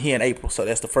 here in April, so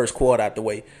that's the first quarter out the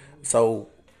way. So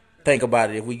think about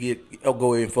it. If we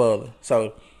go even further,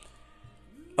 so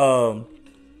I'm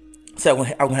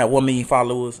gonna have 1 million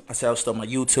followers. I said I'll start my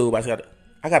YouTube.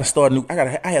 I got to start new. I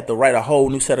had to write a whole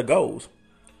new set of goals.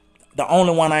 The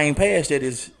only one I ain't passed yet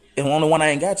is. And the only one I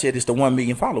ain't got yet is the 1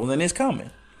 million followers, and it's coming.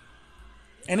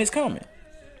 You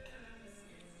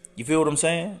feel what I'm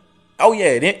saying? Oh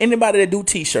yeah, anybody that do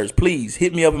t-shirts, please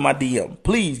hit me up in my DM.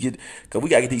 Please because we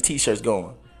gotta get these t-shirts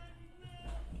going.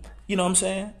 You know what I'm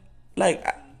saying? Like,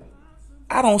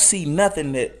 I don't see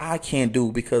nothing that I can't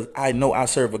do because I know I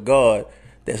serve a God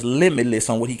that's limitless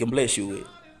on what He can bless you with.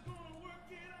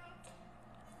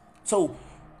 So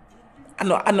I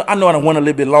know I done went a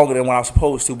little bit longer than what I was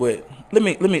supposed to, but let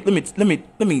me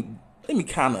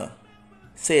kind of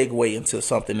segue into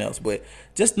something else. But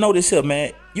just know this here,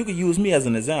 man. You can use me as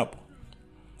an example.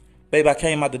 Baby, I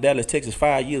came out to Dallas, Texas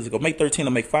 5 years ago. May 13th, I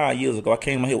make 5 years ago. I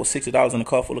came out here with $60 in a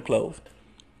car full of clothes.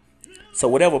 So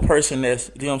whatever person that's,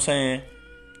 you know what I'm saying?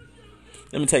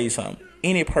 Let me tell you something.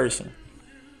 Any person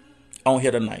on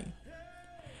here tonight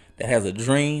that has a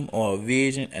dream or a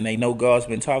vision and they know God's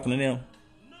been talking to them,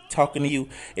 talking to you.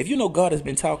 If you know God has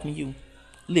been talking to you,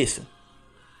 listen.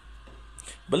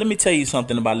 But let me tell you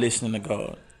something about listening to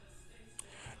God.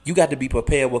 You got to be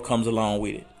prepared what comes along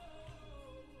with it.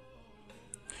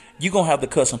 You're going to have to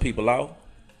cut some people out.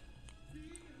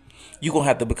 You're going to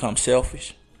have to become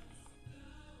selfish.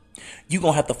 You're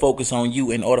going to have to focus on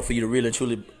you in order for you to really and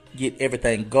truly get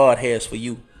everything God has for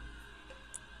you.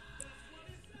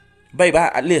 Babe,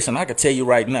 listen, I can tell you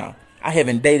right now, I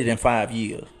haven't dated in 5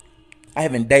 years.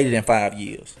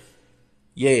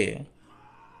 Yeah.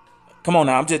 Come on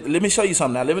now, let me show you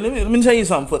something now. Let me tell you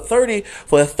something.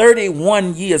 For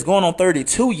 31 years, going on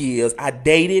 32 years, I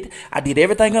dated. I did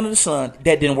everything under the sun.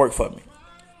 That didn't work for me.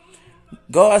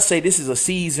 God said this is a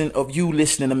season of you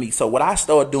listening to me. So what I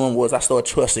started doing was I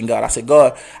started trusting God. I said,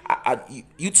 God,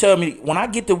 you tell me when I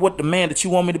get to what the man that you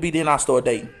want me to be, then I start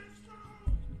dating.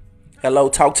 Hello,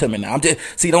 talk to me now.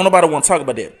 Don't nobody want to talk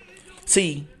about that.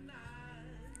 See,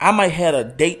 I might have a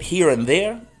date here and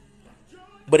there,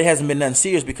 but it hasn't been nothing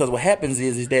serious, because what happens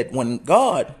is that when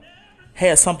God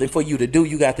has something for you to do,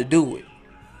 you got to do it.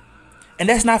 And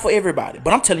that's not for everybody,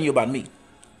 but I'm telling you about me.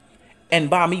 And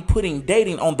by me putting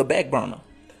dating on the back burner,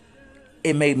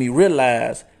 it made me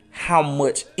realize how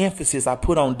much emphasis I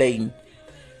put on dating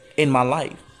in my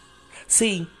life.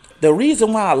 See, the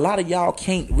reason why a lot of y'all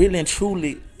can't really and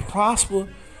truly prosper,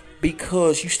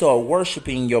 because you start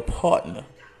worshiping your partner.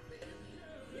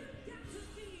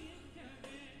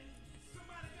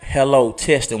 Hello,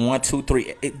 testing 1, 2, 3.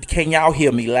 Can y'all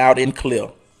hear me loud and clear?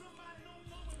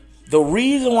 The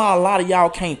reason why a lot of y'all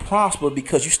can't prosper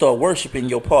because you start worshiping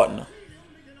your partner.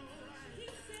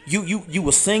 You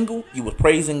were single, you were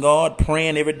praising God,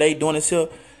 praying every day, doing this here,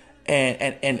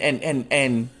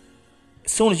 and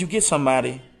as soon as you get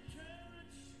somebody,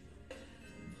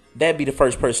 that be the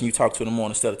first person you talk to in the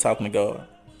morning instead of talking to God.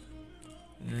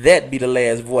 That be the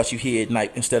last voice you hear at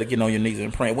night instead of getting on your knees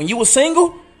and praying. When you were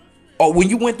single, or when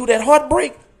you went through that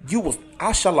heartbreak, you was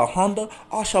Asha La Honda,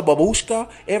 Asha Babushka,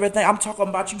 everything. I'm talking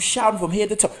about you shouting from head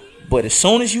to toe. But as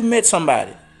soon as you met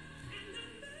somebody,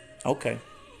 okay.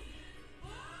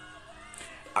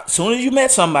 As soon as you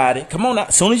met somebody, come on now.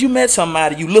 As soon as you met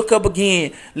somebody, you look up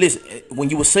again. Listen, when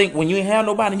you were single, when you ain't have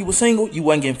nobody and you were single, you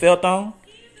wasn't getting felt on.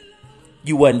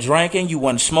 You wasn't drinking. You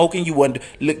wasn't smoking. You wasn't.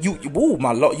 Look, woo,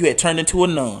 my Lord, you had turned into a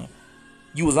nun.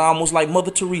 You was almost like Mother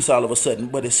Teresa all of a sudden.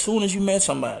 But as soon as you met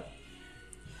somebody,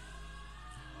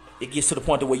 it gets to the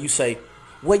point where you say,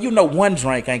 well, you know, one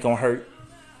drink ain't gonna hurt.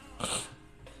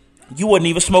 You wasn't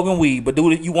even smoking weed, but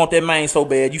dude, you want that man so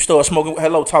bad, you start smoking.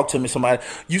 Hello, talk to me, somebody.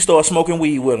 You start smoking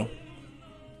weed with him.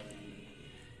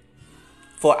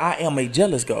 For I am a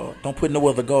jealous God. Don't put no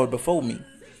other God before me.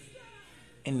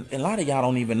 And a lot of y'all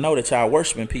don't even know that y'all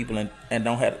worshiping people and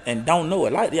don't know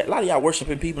it. A lot of y'all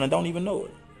worshiping people and don't even know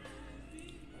it.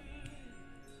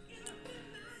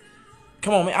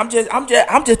 Come on, man.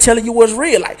 I'm just telling you what's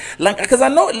real. Like, because I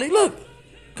know it. Look,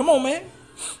 come on, man.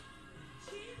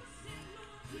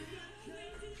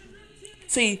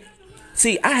 See,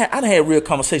 I done had a real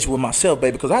conversation with myself,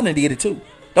 baby, because I done did it too.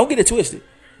 Don't get it twisted.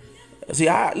 See,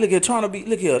 I look at trying to be.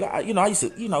 Look here, I used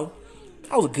to,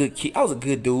 I was a good kid. I was a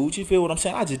good dude. You feel what I'm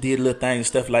saying? I just did little things and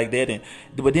stuff like that,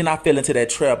 but then I fell into that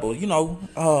trap.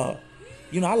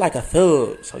 I like a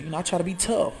thug, so I try to be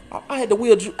tough. I had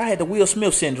the Will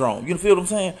Smith syndrome. You feel what I'm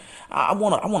saying? I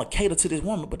wanna cater to this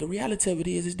woman, but the reality of it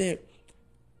is that,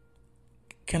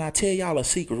 can I tell y'all a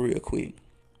secret real quick?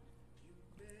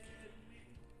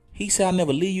 He said, "I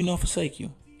never leave you nor forsake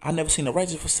you. I never seen the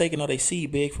righteous forsaken or they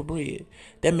seed beg for bread."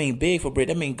 That mean beg for bread.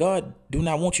 That mean God do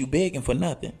not want you begging for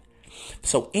nothing.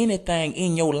 So anything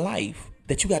in your life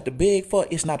that you got to beg for,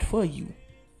 it's not for you.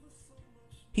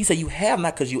 He said you have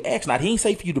not because you ask not. He ain't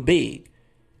say for you to beg.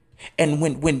 And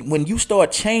when you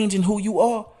start changing who you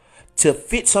are to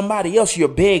fit somebody else, you're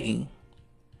begging.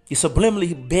 You're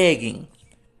subliminally begging.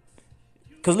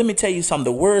 Because let me tell you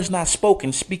something. The words not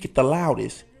spoken speaketh the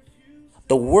loudest.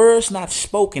 The words not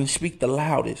spoken speak the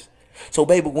loudest. So,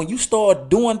 baby, when you start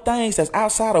doing things that's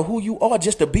outside of who you are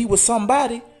just to be with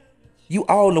somebody, you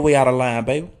all the way out of line,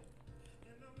 baby.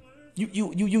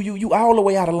 You all the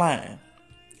way out of line.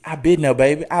 I've been there,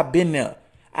 baby. I've been there.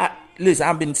 Listen,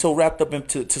 I've been so wrapped up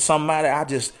into somebody. I'm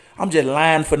just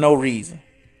lying for no reason.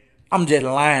 I'm just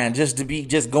lying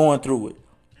just going through it.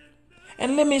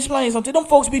 And let me explain something. Them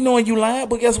folks be knowing you lying,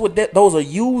 but guess what? Those are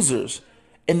users,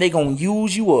 and they gonna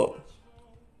use you up.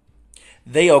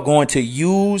 They are going to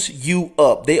use you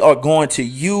up. They are going to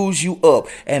use you up,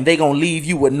 and they gonna leave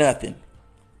you with nothing.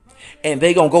 And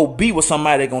they gonna go be with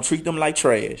somebody that gonna treat them like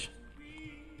trash.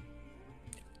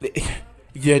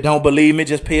 You don't believe me?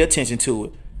 Just pay attention to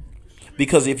it.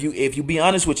 Because if you be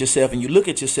honest with yourself and you look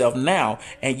at yourself now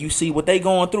and you see what they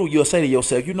going through, you'll say to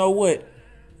yourself, you know what?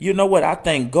 I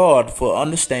thank God for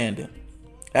understanding.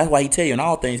 That's why he tell you in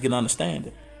all things get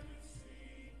understanding.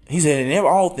 He said in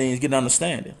all things get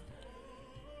understanding.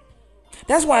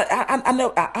 That's why I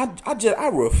know I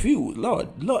refuse. Lord,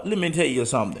 let me tell you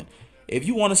something. If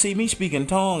you want to see me speak in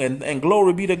tongue and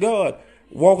glory be to God,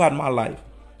 walk out my life.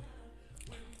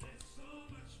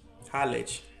 Holla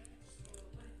at you.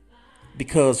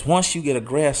 Because once you get a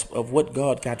grasp of what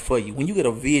God got for you, when you get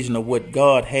a vision of what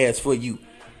God has for you,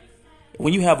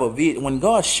 when you have a vision, when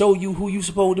God show you who you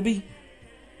supposed to be,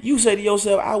 you say to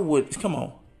yourself, come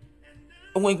on.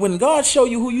 When God show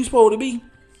you who you supposed to be,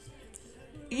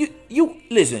 you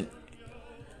listen.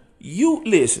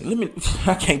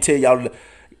 I can't tell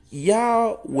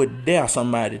y'all would dare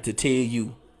somebody to tell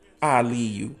you, I'll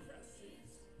leave you.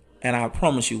 And I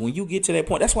promise you, when you get to that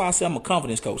point, that's why I say I'm a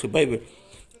confidence coach. Baby,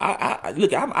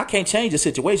 I can't change the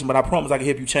situation, but I promise I can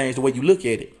help you change the way you look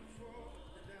at it.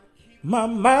 My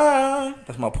mind.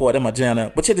 That's my part. That's my jam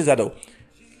now. But check this out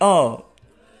though.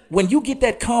 When you get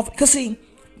that confidence, because see,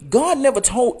 God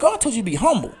told you to be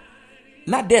humble,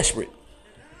 not desperate.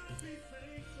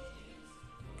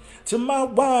 To my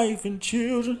wife and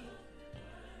children.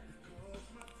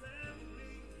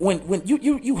 When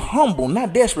you humble,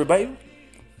 not desperate, baby.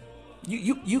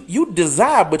 You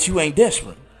desire, but you ain't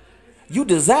desperate. You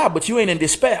desire, but you ain't in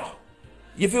despair.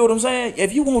 You feel what I'm saying?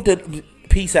 If you want to,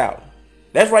 peace out.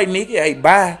 That's right, Nikki. Hey,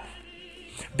 bye.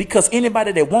 Because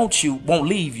anybody that wants you won't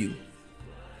leave you.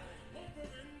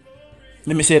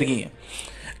 Let me say it again.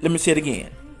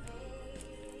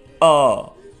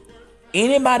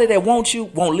 Anybody that wants you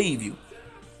won't leave you.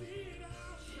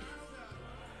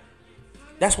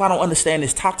 That's why I don't understand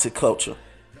this toxic culture.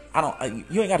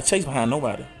 You ain't got to chase behind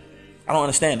nobody. I don't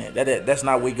understand that. That's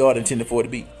not what God intended for it to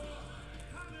be.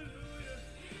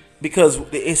 Because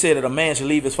it said that a man should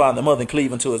leave his father and mother and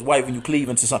cleave unto his wife, and you cleave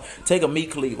into something. Take a meat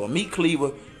cleaver. A meat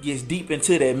cleaver gets deep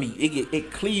into that meat.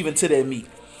 It cleave into that meat.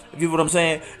 You know what I'm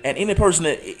saying? And any person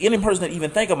that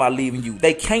even think about leaving you,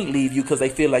 they can't leave you because they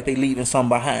feel like they leaving something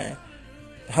behind.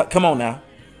 Come on now.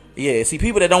 Yeah, see,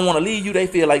 people that don't want to leave you, they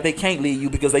feel like they can't leave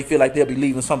you because they feel like they'll be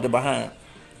leaving something behind.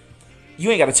 You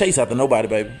ain't got to chase after nobody,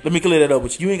 baby. Let me clear that up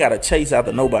with you. You ain't got to chase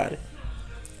after nobody.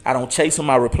 I don't chase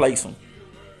them, I replace them.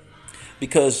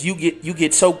 Because you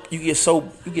get so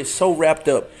wrapped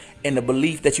up in the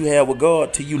belief that you have with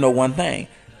God till you know one thing.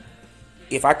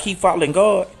 If I keep following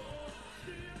God,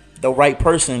 the right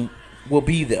person will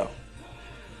be there.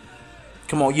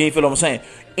 Come on, you ain't feel what I'm saying?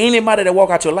 Anybody that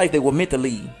walk out your life, they were meant to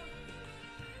leave.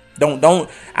 Don't.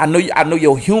 I know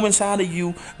your human side of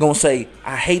you gonna say,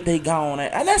 I hate they gone,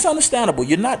 and that's understandable.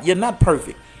 You're not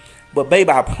perfect, but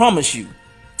baby, I promise you,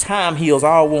 time heals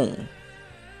all wounds.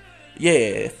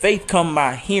 Yeah, faith come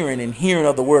by hearing, and hearing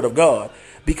of the word of God.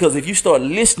 Because if you start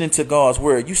listening to God's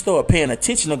word, you start paying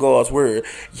attention to God's word,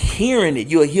 hearing it,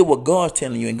 you'll hear what God's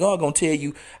telling you, and God gonna tell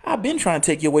you, I've been trying to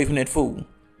take you away from that fool,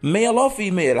 male or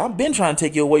female. I've been trying to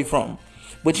take you away from him,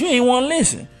 but you ain't want to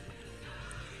listen.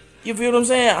 You feel what I'm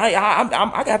saying?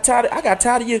 I got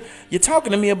tired of you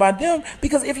talking to me about them.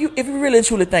 Because if you really and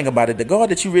truly think about it, the God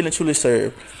that you really and truly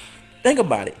serve, think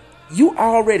about it. You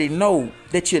already know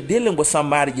that you're dealing with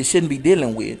somebody you shouldn't be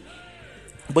dealing with.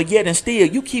 But yet and still,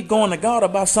 you keep going to God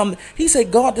about something. He said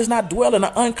God does not dwell in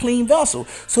an unclean vessel.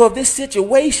 So if this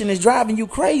situation is driving you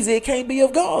crazy, it can't be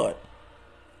of God.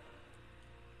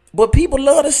 But people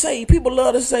love to say,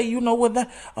 you know,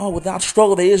 without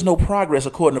struggle, there is no progress,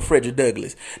 according to Frederick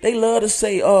Douglass. They love to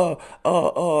say, do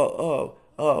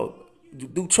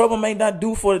trouble may not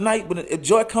do for the night, but if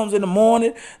joy comes in the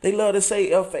morning. They love to say,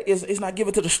 it's not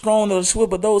given to the strong or the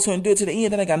swift, but those who endure to the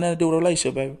end. That ain't got nothing to do with a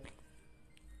relationship, baby.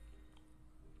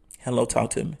 Hello,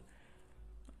 talk to me.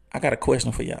 I got a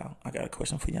question for y'all.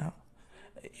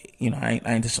 You know,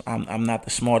 I'm not the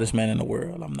smartest man in the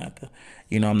world. I'm not the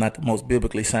most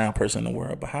biblically sound person in the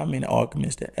world. But how many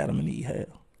arguments did Adam and Eve have?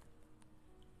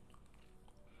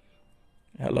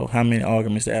 Hello, how many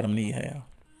arguments did Adam and Eve have?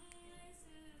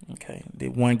 Okay,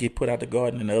 did one get put out the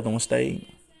garden and the other one stayed?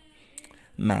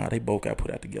 Nah, they both got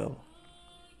put out together.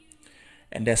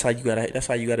 And that's how you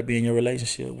gotta be in your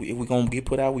relationship. If we're gonna get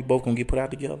put out, we both gonna get put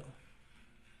out together.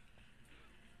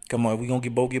 Come on, if we gonna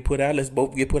both get put out, let's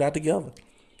both get put out together.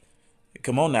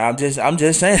 Come on now, I'm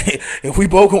just saying, if we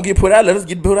both gonna get put out, let us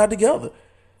get put out together.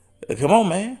 Come on,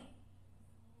 man.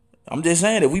 I'm just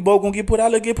saying, if we both gonna get put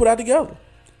out, let's get put out together.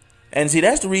 And see,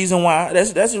 that's the reason why.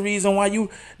 That's the reason why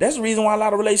a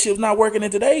lot of relationships not working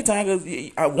in today's time.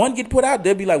 Because one get put out,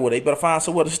 they'll be like, well, they better find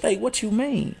somewhere to stay. What you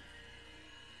mean?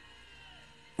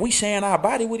 We sharing our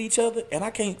body with each other, and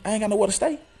I ain't got nowhere to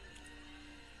stay.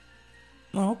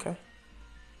 Oh, okay.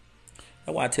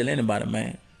 That's why I tell anybody,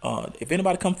 man. If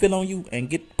anybody come fill on you and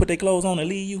put their clothes on and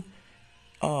leave you,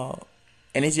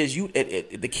 and it's just you,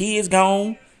 the kid's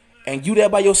gone, and you there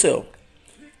by yourself,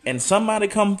 and somebody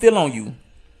come fill on you,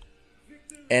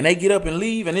 and they get up and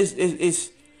leave, and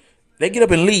they get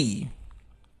up and leave,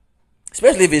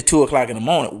 especially if it's 2:00 in the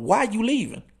morning. Why you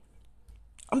leaving?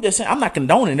 I'm just saying, I'm not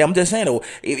condoning that. I'm just saying, though,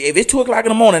 if it's 2:00 in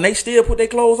the morning, they still put their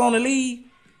clothes on and leave,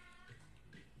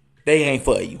 they ain't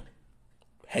for you.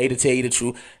 Hate to tell you the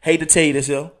truth. Hate to tell you this,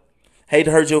 yo. Hate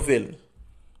to hurt your feelings.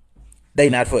 They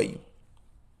not for you.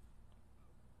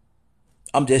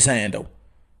 I'm just saying, though.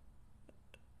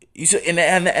 You should,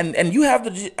 and you have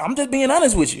to. I'm just being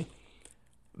honest with you,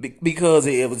 because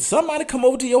if somebody come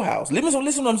over to your house, listen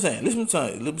what I'm saying. Listen what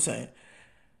I'm saying.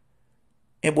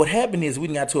 And what happened is we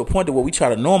got to a point where we try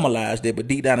to normalize that, but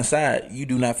deep down inside, you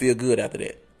do not feel good after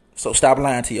that. So stop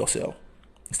lying to yourself.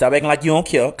 Stop acting like you don't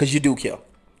care, because you do care.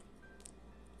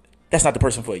 That's not the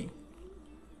person for you.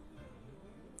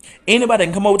 Anybody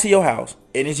can come over to your house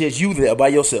and it's just you there by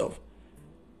yourself,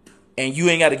 and you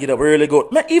ain't got to get up early.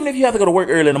 Man, even if you have to go to work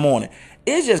early in the morning,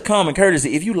 it's just common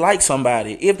courtesy. If you like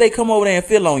somebody, if they come over there and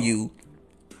feel on you,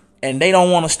 and they don't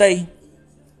want to stay,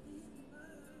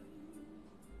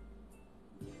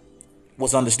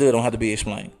 what's understood don't have to be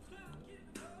explained.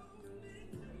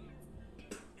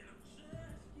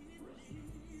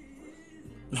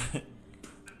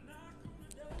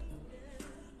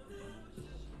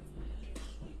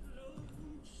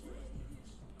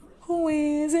 Who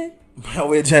is it?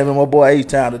 We're jamming my boy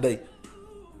H-Town today.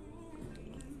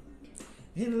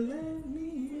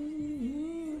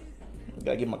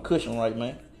 Gotta get my cushion right,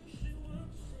 man.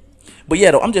 But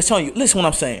yeah, though, I'm just telling you, listen what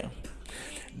I'm saying.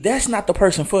 That's not the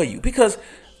person for you, because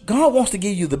God wants to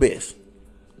give you the best.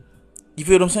 You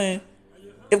feel what I'm saying?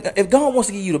 If God wants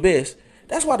to give you the best,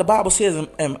 that's why the Bible says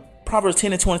in Proverbs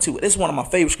 10 and 22, this is one of my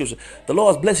favorite scriptures. The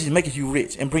Lord's blessings maketh you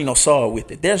rich and bring no sorrow with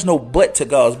it. There's no but to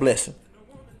God's blessing.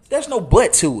 There's no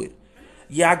but to it.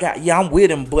 I'm with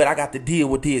him, but I got to deal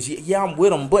with this. Yeah, I'm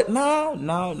with him, but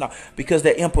no. Because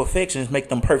their imperfections make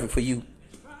them perfect for you.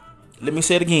 Let me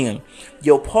say it again.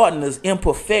 Your partner's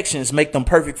imperfections make them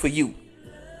perfect for you.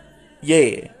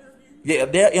 Yeah,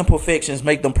 their imperfections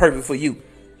make them perfect for you.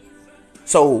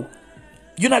 So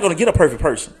you're not going to get a perfect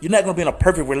person. You're not going to be in a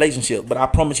perfect relationship, but I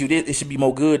promise you this, it should be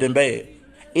more good than bad.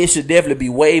 It should definitely be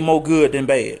way more good than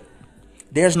bad.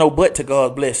 There's no but to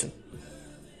God's blessing.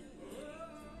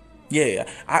 Yeah,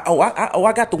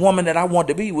 I got the woman that I want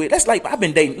to be with. That's like, I've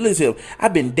been dating. Listen,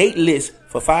 I've been dateless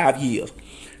for 5 years.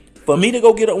 For me to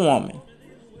go get a woman,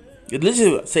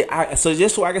 listen, so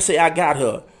just so I can say I got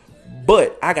her,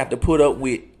 but I got to put up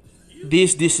with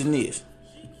this, and this.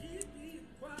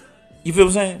 You feel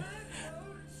what I'm saying?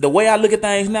 The way I look at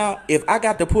things now, if I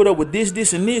got to put up with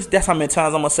this, and this, that's how many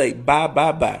times I'm gonna say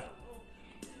bye.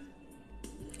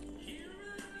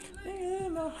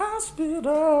 In the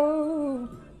hospital.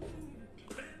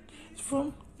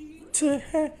 I'm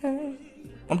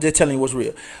just telling you what's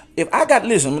real.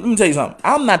 Listen, let me tell you something.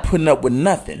 I'm not putting up with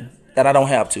nothing that I don't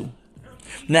have to.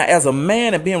 Now, as a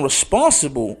man and being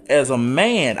responsible as a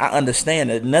man, I understand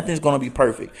that nothing's going to be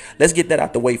perfect. Let's get that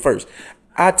out the way first.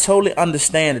 I totally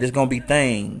understand that there's going to be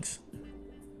things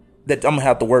that I'm going to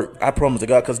have to work. I promise to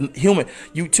God, because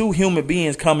you two human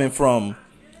beings coming from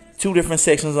two different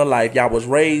sections of life. Y'all was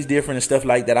raised different and stuff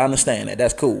like that. I understand that.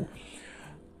 That's cool.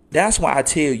 That's why I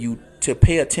tell you to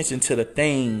pay attention to the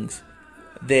things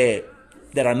that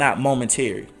are not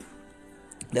momentary.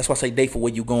 That's why I say date for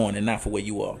where you're going and not for where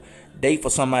you are. Date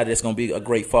for somebody that's going to be a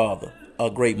great father,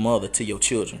 a great mother to your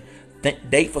children.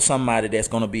 Date for somebody that's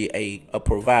going to be a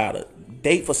provider.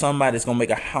 Date for somebody that's going to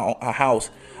make a house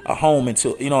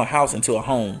into a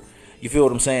home. You feel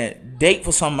what I'm saying? Date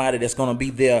for somebody that's going to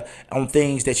be there on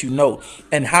things that you know.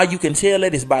 And how you can tell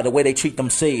it is by the way they treat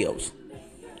themselves.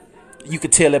 You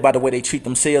can tell it by the way they treat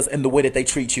themselves and the way that they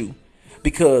treat you.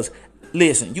 Because,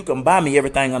 listen, you can buy me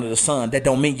everything under the sun. That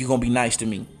don't mean you're going to be nice to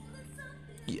me.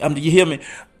 You hear me?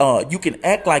 You can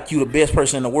act like you the best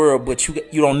person in the world, but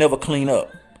you don't never clean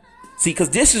up. See,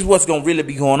 because this is what's going to really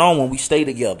be going on when we stay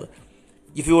together.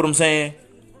 You feel what I'm saying?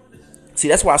 See,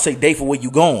 that's why I say date for where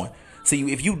you going.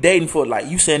 See, if you dating for, like,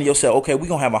 you saying to yourself, okay, we're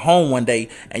going to have a home one day,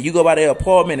 and you go by their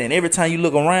apartment, and every time you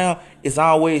look around, it's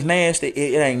always nasty.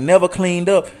 It ain't never cleaned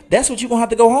up. That's what you're going to have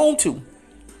to go home to.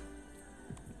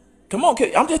 Come on,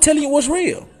 I'm just telling you what's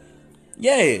real.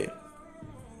 Yeah.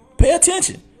 Pay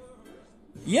attention.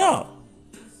 Yeah.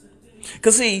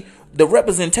 Because, see, the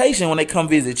representation, when they come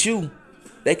visit you,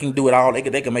 they can do it all. They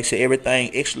can make sure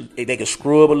everything extra. They can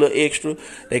scrub a little extra.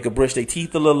 They can brush their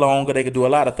teeth a little longer. They can do a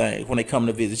lot of things when they come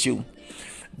to visit you.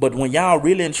 But when y'all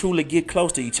really and truly get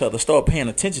close to each other, start paying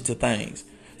attention to things.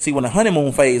 See, when the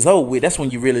honeymoon phase over with, that's when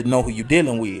you really know who you're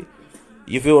dealing with.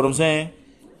 You feel what I'm saying?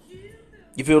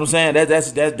 You feel what I'm saying?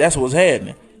 That's what's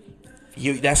happening.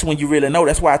 That's when you really know.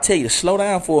 That's why I tell you to slow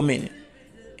down for a minute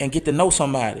and get to know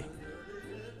somebody.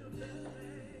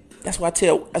 That's why I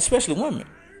tell, especially women,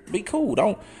 be cool.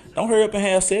 Don't hurry up and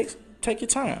have sex. Take your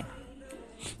time.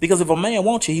 Because if a man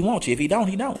wants you, he wants you. If he don't,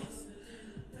 he don't.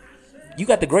 You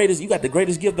got the greatest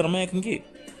gift that a man can get.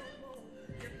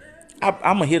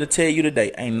 I'm here to tell you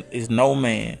today, is no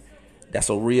man that's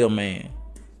a real man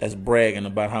that's bragging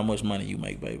about how much money you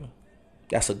make, baby.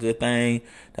 That's a good thing.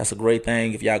 That's a great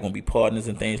thing if y'all gonna be partners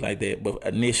and things like that. But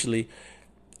initially,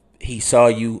 he saw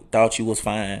you, thought you was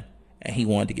fine, and he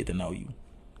wanted to get to know you.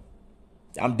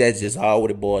 That's just all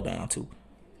what it boiled down to.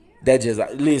 That just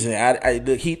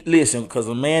listen, because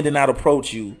a man did not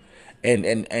approach you and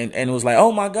it was like,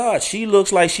 oh my God, she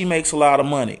looks like she makes a lot of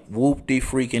money. Whoop de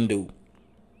freaking do.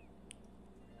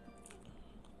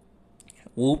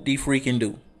 Whoop de freaking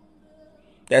do.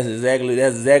 That's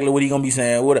exactly what he gonna be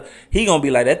saying. He gonna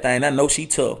be like, that thing, I know she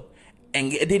tough.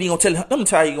 And then he gonna tell him, let me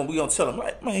tell you, we gonna tell him,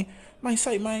 like,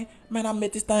 man, I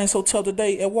met this thing so tough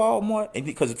today at Walmart. And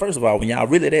because first of all, when y'all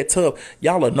really that tough,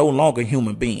 y'all are no longer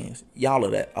human beings. Y'all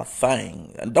are a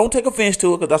thing. And don't take offense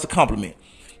to it, because that's a compliment.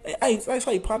 Hey,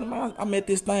 say, partner, man, I met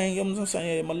this thing. You know what I'm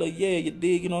saying? My little, yeah, you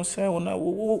dig. You know what I'm saying? Well,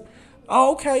 no,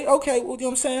 oh, okay. Well, you know what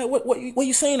I'm saying? What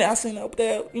you seen it? I seen it up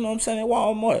there. You know what I'm saying? At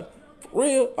Walmart. For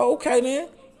real? Oh, okay, then.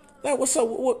 Like, what's up?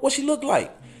 What she look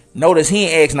like? Notice he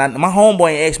ain't asked. Now, my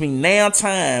homeboy ain't asked me now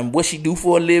time what she do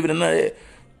for a living and all that.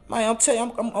 Man, I'm telling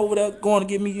you, I'm over there going to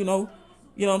get me, you know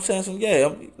what I'm saying? You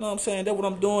know what I'm saying? That's what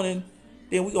I'm doing, and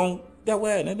then we gonna that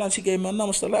way. And then she gave me my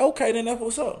number, so like, okay, then that's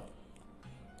what's up.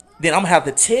 Then I'm gonna have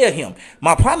to tell him.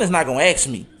 My partner's not gonna ask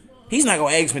me. He's not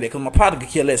gonna ask me that because my partner could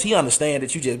care less. He understand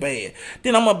that you just bad.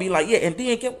 Then I'm gonna be like, yeah, and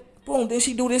then boom, then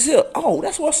she do this here. Oh,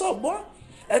 that's what's up, boy.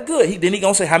 That's good. Then he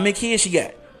gonna say how many kids she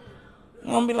got. I'm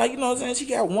gonna be like, you know what I'm saying? She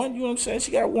got one. You know what I'm saying?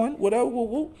 She got one. Whatever.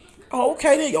 Woo. Oh,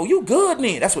 okay then. Yo, you good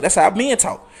then? That's how men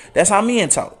talk. That's how men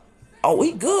talk. Oh,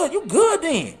 we good. You good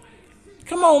then?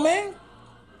 Come on, man.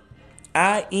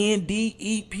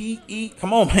 INDEPE.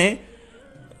 Come on, man.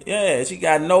 Yeah, she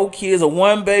got no kids or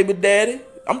one baby daddy.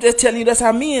 I'm just telling you, that's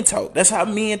how men talk. That's how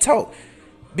men talk.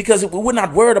 Because we're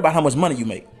not worried about how much money you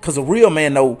make. Because a real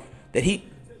man know that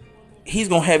he's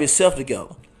gonna have himself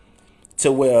together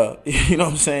to where, you know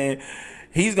what I'm saying?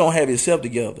 He's gonna have himself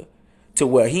together to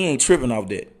where he ain't tripping off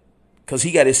that. Because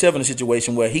he got himself in a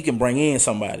situation where he can bring in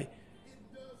somebody.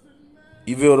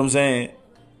 You feel what I'm saying?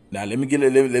 Now let me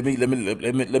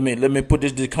put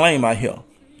this disclaimer out here.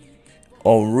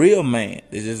 A real man,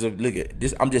 look at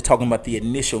this. I'm just talking about the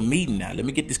initial meeting now. Let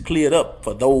me get this cleared up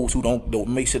for those who don't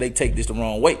make sure they take this the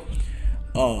wrong way.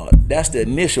 That's the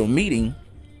initial meeting.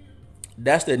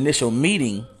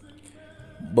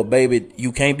 But baby,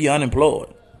 you can't be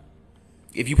unemployed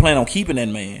if you plan on keeping that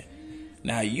man.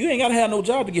 Now you ain't gotta have no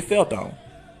job to get felt on.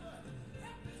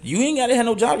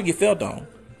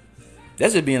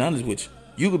 That's just being honest with you.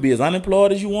 You could be as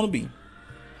unemployed as you want to be,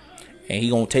 and he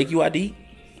gonna take you out to eat,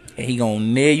 and he gonna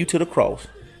nail you to the cross.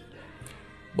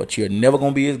 But you're never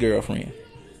gonna be his girlfriend.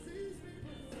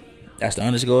 That's the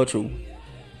honest God truth.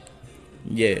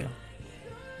 Yeah.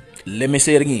 Let me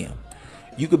say it again.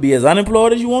 You could be as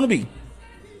unemployed as you want to be,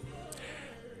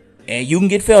 and you can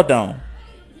get felt on.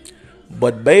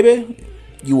 But baby,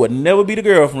 you will never be the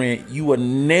girlfriend. You will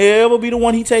never be the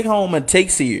one he take home and take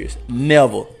serious.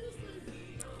 Never.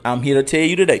 I'm here to tell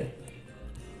you today.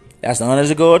 That's the honest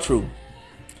to God truth.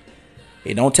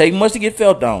 It don't take much to get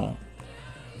felt on,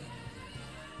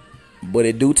 but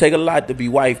it do take a lot to be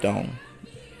wifed on.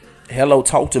 Hello,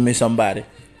 talk to me, somebody.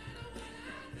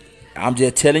 I'm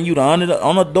just telling you the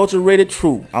unadulterated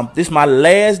truth. This is my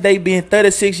last day being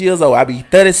 36 years old. I'll be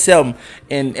 37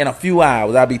 in a few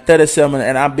hours. I'll be 37,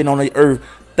 and I've been on the earth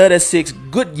 36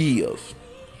 good years.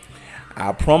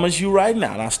 I promise you right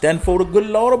now, and I stand for the good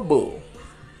Lord above.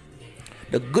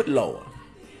 The good Lord.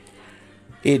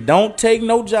 It don't take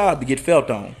no job to get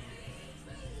felt on.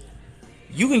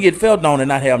 You can get felt on and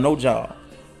not have no job.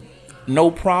 No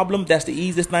problem. That's the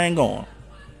easiest thing going.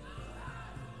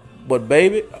 But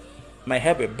baby, man,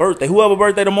 happy birthday. Whoever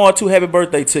birthday tomorrow too, happy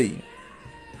birthday to you.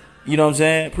 You know what I'm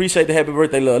saying? Appreciate the happy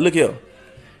birthday love. Look here.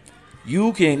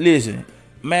 You can, listen,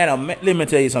 man, let me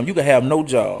tell you something. You can have no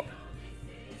job,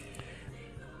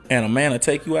 and a man will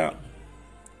take you out,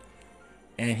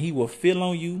 and he will feel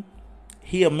on you.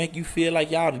 He'll make you feel like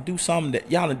y'all to do something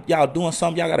that y'all doing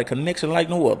something. Y'all got a connection like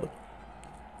no other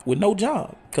with no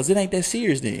job, because it ain't that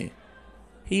serious then.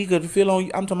 He could feel on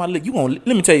you. I'm talking about, look,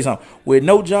 let me tell you something. With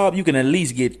no job, you can at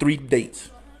least get 3 dates.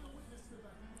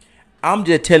 I'm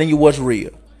just telling you what's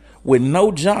real. With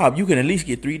no job, you can at least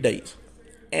get 3 dates.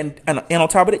 And on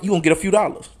top of that, you're going to get a few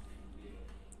dollars.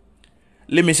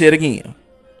 Let me say it again.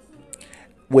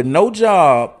 With no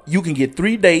job, you can get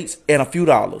 3 dates and a few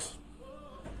dollars.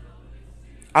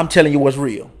 I'm telling you what's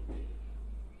real.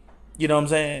 You know what I'm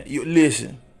saying?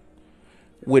 Listen.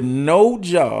 With no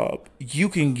job, you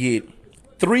can get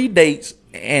 3 dates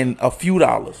and a few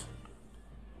dollars.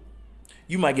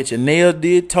 You might get your nails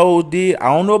did, toes did.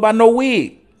 I don't know about no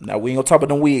wig. Now, we ain't gonna talk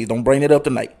about no wigs. Don't bring it up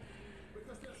tonight.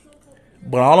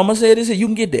 But all I'm gonna say is you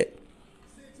can get that.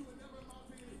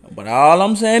 But all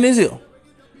I'm saying is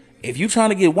if you trying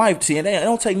to get wifed, see, it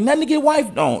don't take nothing to get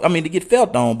wifed on. I mean, to get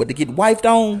felt on, but to get wifed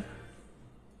on,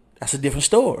 that's a different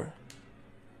story.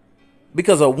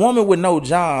 Because a woman with no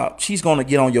job, she's gonna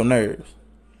get on your nerves.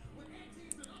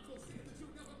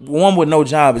 One with no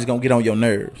job is gonna get on your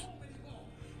nerves.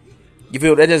 You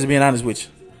feel that? Just being honest with you.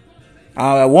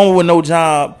 A woman with no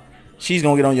job, she's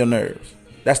gonna get on your nerves.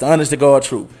 That's the honest to God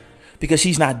truth. Because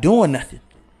she's not doing nothing.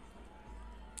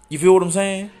 You feel what I'm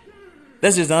saying?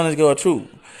 That's just the honest to God truth.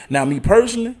 Now, me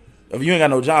personally, if you ain't got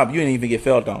no job, you ain't even get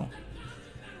felt on.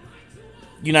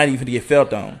 You're not even get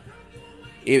felt on.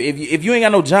 If you ain't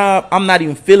got no job, I'm not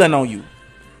even feeling on you.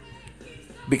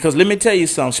 Because let me tell you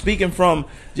something. Speaking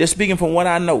from what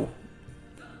I know,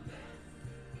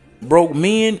 broke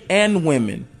men and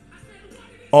women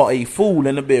are a fool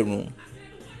in the bedroom.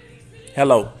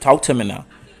 Hello, talk to me now.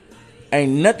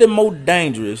 Ain't nothing more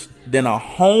dangerous than a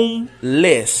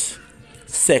homeless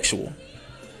sexual.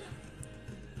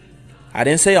 I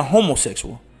didn't say a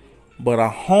homosexual, but a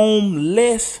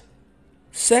homeless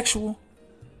sexual.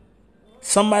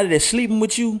 Somebody that's sleeping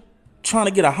with you, trying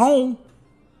to get a home.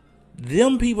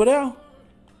 Them people there.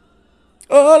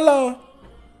 Oh, Lord.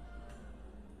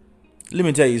 Let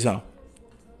me tell you something.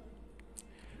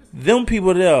 Them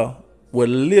people there will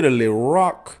literally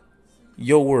rock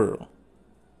your world.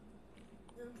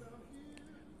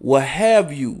 Will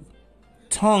have you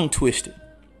tongue twisted,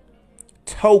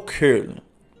 toe curling,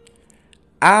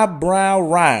 eyebrow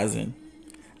rising,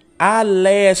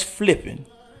 eyelash flipping,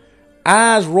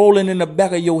 eyes rolling in the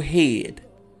back of your head.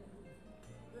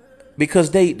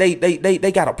 Because they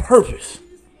got a purpose.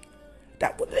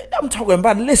 I'm talking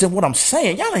about, listen what I'm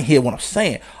saying. Y'all ain't hear what I'm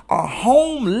saying. A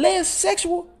homeless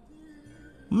sexual?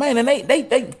 Man, and they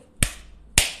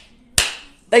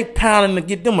pounding to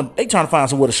get them, they trying to find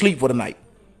somewhere to sleep for the night.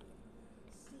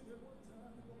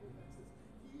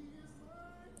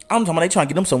 I'm talking about they trying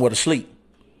to get them somewhere to sleep.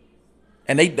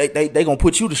 And they gonna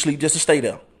put you to sleep just to stay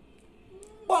there.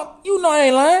 Well, you know I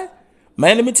ain't lying.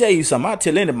 Man, let me tell you something. I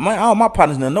tell anybody, all my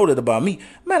partners know that about me.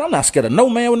 Man, I'm not scared of no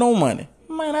man with no money.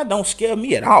 Man, that don't scare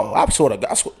me at all. I swear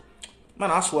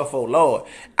for Lord.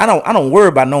 I don't worry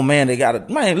about no man that got a,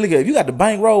 man, look at, if you got the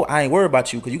bankroll, I ain't worried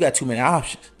about you because you got too many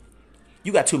options.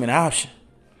 You got too many options.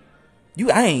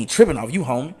 I ain't tripping off you,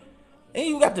 homie. And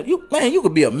you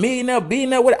could be a millionaire,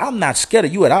 billionaire, whatever. I'm not scared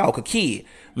of you at all, cause kid,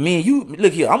 man, you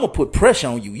look here, I'm gonna put pressure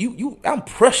on you. I'm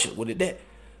pressured with it that.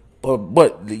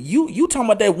 But you talking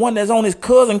about that one that's on his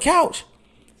cousin couch.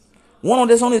 One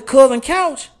that's on his cousin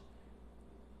couch.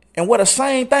 And what the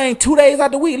same thing 2 days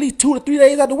out the week, at least 2 to 3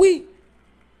 days out the week.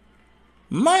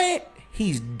 Man,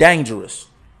 he's dangerous.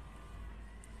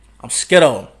 I'm scared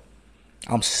of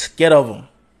him.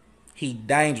 He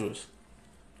dangerous.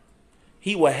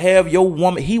 He will have your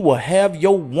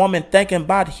woman thinking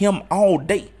about him all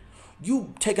day.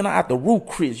 You taking her out the roof,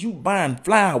 Chris. You buying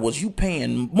flowers. You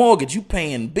paying mortgage. You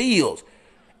paying bills.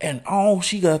 And all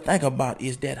she got to think about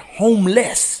is that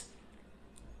homeless.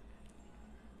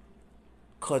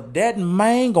 Because that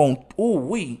man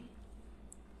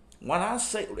when I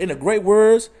say, in the great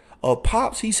words of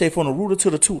Pops, he say from the rooter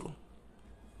to the tutor.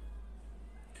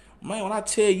 Man, when I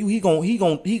tell you he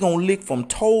gonna lick from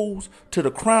toes to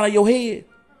the crown of your head,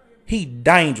 he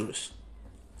dangerous.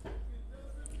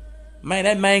 Man,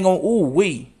 that man gonna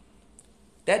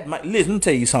That man, listen, let me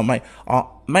tell you something, man.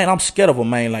 Man, I'm scared of a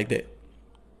man like that.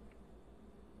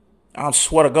 I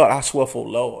swear to God, I swear for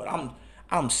Lord.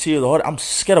 I'm serious. I'm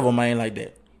scared of a man like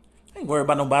that. I ain't worried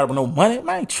about nobody with no money. Man,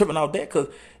 I ain't tripping out that, because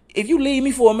if you leave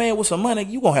me for a man with some money,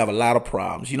 you going to have a lot of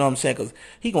problems. You know what I'm saying? Because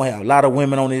he going to have a lot of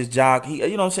women on his job. You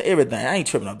know what I'm saying? Everything. I ain't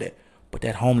tripping out that. But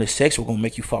that homeless sexual going to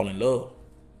make you fall in love.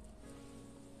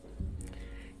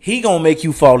 He going to make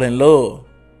you fall in love.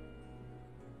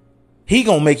 He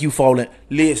going to make you fall in.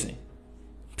 Listen.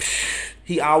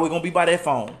 He always going to be by that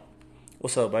phone.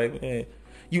 What's up, baby? Hey.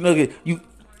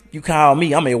 You call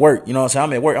me. I'm at work. You know what I'm saying?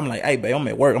 I'm at work. I'm like, hey, babe, I'm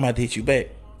at work. I'm going to have to hit you back.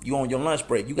 You on your lunch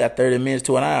break. You got 30 minutes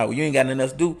to an hour. You ain't got nothing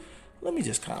else to do. Let me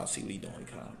just call, see what he doing.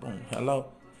 Call. Boom. Hello?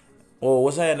 Or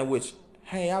what's happening with you?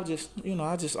 Hey, I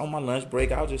just on my lunch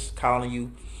break. I was just calling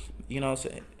you. You know what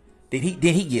I'm saying? Then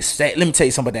he gets sad. Let me tell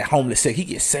you something about that homeless sex. He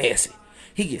gets sassy.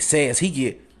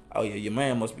 Oh yeah, your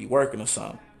man must be working or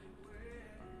something.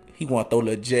 He want to throw a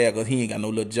little jab because he ain't got no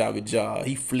little job.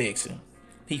 He flexing.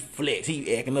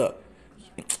 He acting up.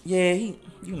 Yeah,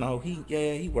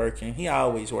 he working. He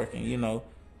always working, you know.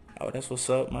 Oh, that's what's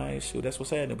up, man. Shoot, that's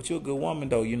what's happening. But you're a good woman,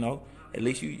 though, you know. At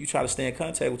least you try to stay in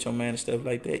contact with your man and stuff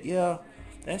like that. Yeah,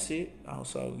 that's it. Oh,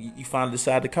 so you finally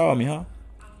decided to call me, huh?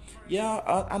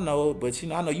 Yeah, I know, but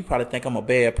I know you probably think I'm a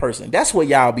bad person. That's where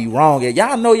y'all be wrong at.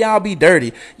 Y'all know y'all be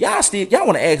dirty. Y'all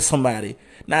want to ask somebody.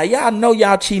 Now y'all know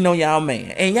y'all cheating on y'all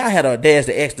man, and y'all had a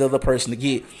audacity to ask the other person to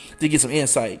get some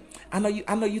insight. I know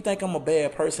you think I'm a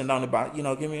bad person, don't about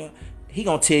he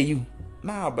gonna tell you,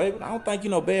 nah, baby, I don't think you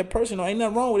no bad person. No, ain't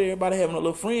nothing wrong with everybody having a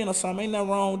little friend or something. Ain't nothing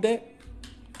wrong with that.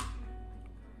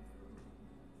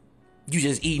 You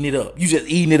just eating it up.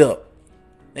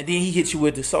 And then he hit you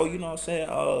with the, so you know what I'm saying?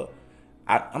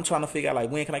 I'm trying to figure out, like,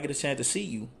 when can I get a chance to see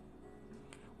you?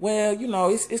 Well,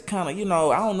 it's kind of,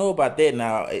 I don't know about that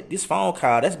now. This phone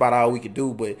call, that's about all we could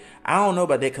do. But I don't know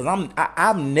about that because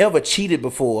I've never cheated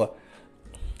before.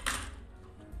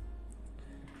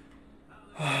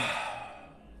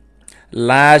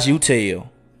 Lies you tell.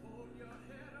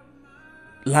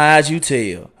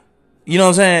 You know what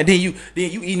I'm saying? Then you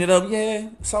eating it up. Yeah.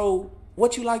 So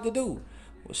what you like to do?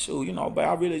 Well, shoot, but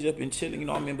I really just been chilling.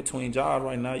 I'm in between jobs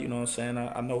right now. You know what I'm saying?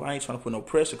 I know I ain't trying to put no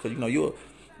pressure because you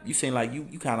seem like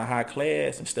you kind of high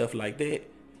class and stuff like that.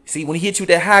 See, when he hit you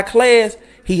that high class,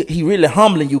 he really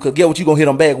humbling you because get what you gonna hit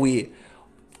him back with.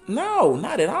 No,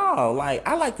 not at all. Like,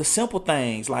 I like the simple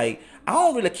things. Like, I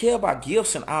don't really care about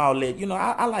gifts and all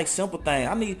that. I like simple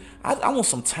things. I want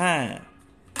some time.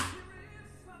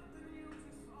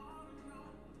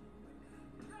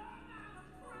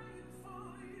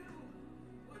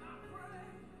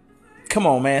 Come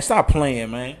on, man. Stop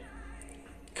playing, man.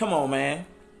 Come on, man.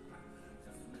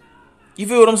 You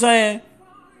feel what I'm saying?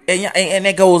 And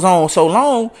that goes on so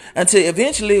long until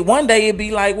eventually one day it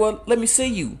be like, well, let me see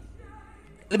you.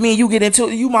 I mean, you get into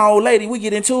it. You my old lady. We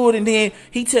get into it, and then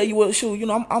he tell you, well, shoot,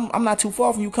 I'm not too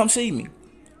far from you. Come see me.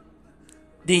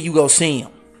 Then you go see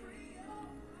him.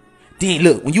 Then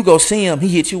look, when you go see him, he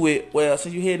hit you with, well,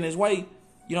 since you heading his way,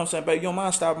 you know what I'm saying, baby, you don't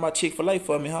mind stopping by Chick-fil-A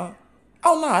for me, huh?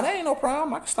 Oh, nah, that ain't no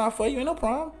problem. I can stop for you. Ain't no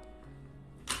problem.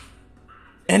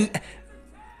 And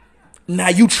now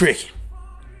you tricking.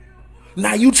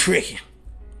 Now,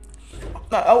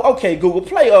 okay, Google,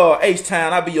 play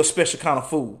H-Town. I'll be your special kind of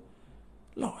fool.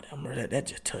 Lord, that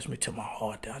just touched me to my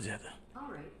heart. All right,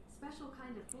 special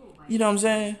kind of fool. You know what I'm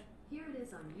saying? Here it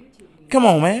is on YouTube. Come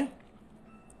on, man.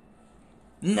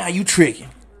 Now you tricking.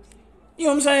 You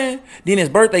know what I'm saying? Then his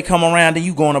birthday come around, and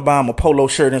you going to buy him a polo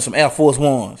shirt and some Air Force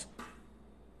Ones.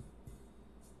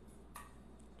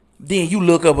 Then you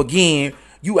look up again.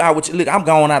 You out with look. I'm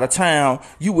going out of town.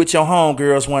 You with your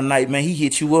homegirls one night, man. He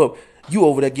hit you up. You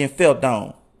over there getting felt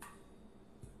on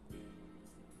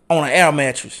an air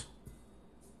mattress.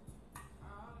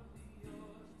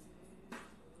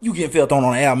 You getting felt on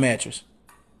an air mattress,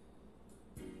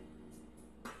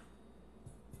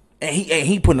 and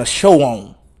he putting a show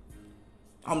on.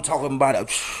 I'm talking about it.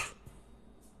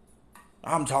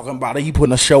 He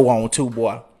putting a show on too,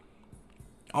 boy.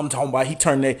 I'm talking about he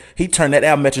turned that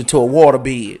air mattress into a water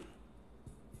bed.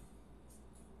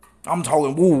 I'm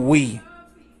talking woo-wee.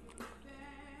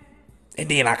 And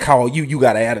then I call you. You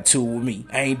got an attitude with me.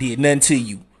 I ain't did nothing to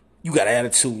you. You got an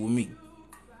attitude with me.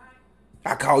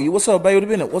 I call you. What's up, baby? What the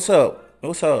business? What's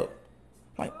up?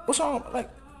 Like, what's wrong? Like,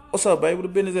 what's up, baby? What the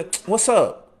business? What's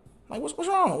up? Like, what's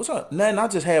wrong? What's up? Nothing. I'm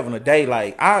just having a day.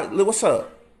 Like, what's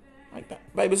up? Like,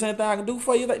 baby, is anything I can do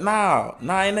for you? Like, nah,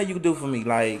 ain't nothing you can do for me.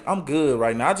 Like, I'm good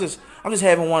right now. I'm just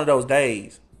having one of those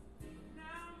days.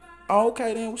 Oh,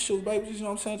 okay, then, well, shoot, baby. Just, you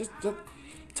know what I'm saying? Just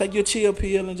take your chill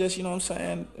pill and just, you know what I'm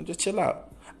saying, and just chill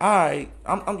out. All right,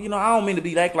 I'm I don't mean to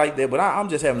be like that, but I'm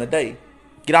just having a day.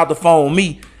 Get out the phone with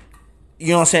me. You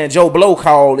know what I'm saying? Joe Blow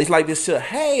called. It's like this shit.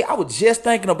 Hey, I was just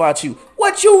thinking about you.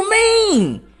 What you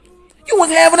mean? You was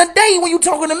having a day when you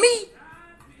talking to me.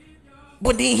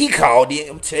 But then he called in.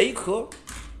 I'm telling you, cuz.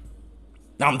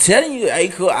 I'm telling you, hey,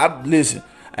 cuz, listen.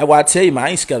 That's why I tell you, man, I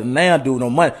ain't scared of now dude no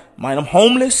money. Man, them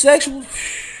homeless sexuals.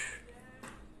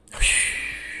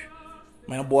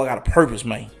 Man, that boy got a purpose,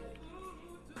 man.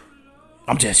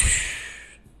 I'm just.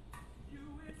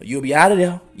 You'll be out of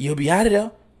there. You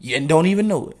don't even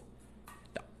know it.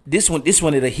 This one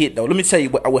it'll hit, though. Let me tell you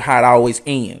how it always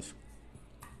ends.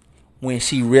 when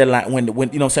she realized when you know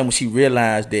what I'm saying, when she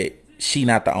realized that she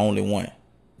not the only one.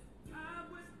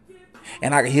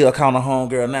 And I can hear her calling her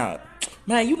homegirl now.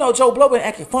 Man, you know Joe Blow been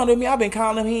acting fun with me. I've been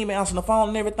calling him. He ain't been answering the phone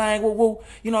and everything. Woo woo.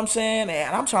 You know what I'm saying?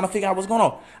 And I'm trying to figure out what's going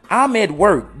on. I'm at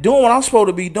work doing what I'm supposed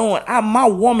to be doing. My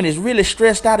woman is really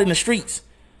stressed out in the streets.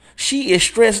 She is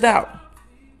stressed out,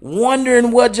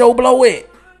 wondering where Joe Blow at.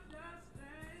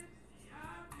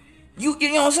 You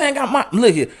know what I'm saying?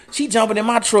 Look here. She jumping in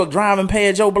my truck driving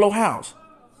past Joe Blow house.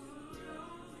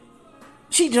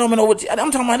 She jumping over.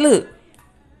 I'm talking about, look.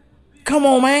 Come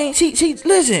on, man. She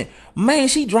listen, man,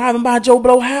 she driving by Joe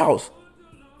Blow house.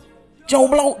 Joe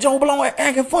Blow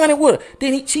acting funny with her.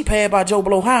 Then she passed by Joe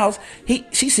Blow house.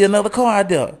 She see another car out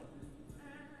there.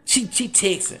 She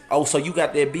texting. Oh, so you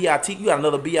got that BIT, you got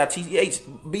another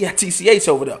BITCH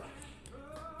over there.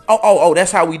 Oh,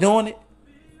 that's how we doing it?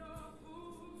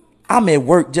 I'm at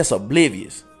work just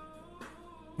oblivious.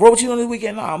 Bro, what you doing this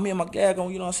weekend? Nah, me and my gal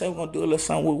gonna, you know what I'm saying, we're gonna do a little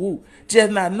something with woo.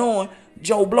 Just not knowing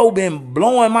Joe Blow been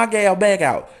blowing my gal back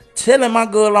out, telling my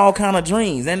girl all kind of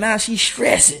dreams, and now she's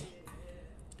stressing.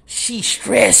 She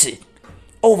stressing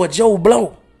over Joe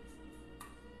Blow.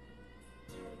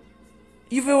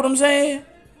 You feel what I'm saying?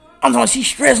 I'm talking, she's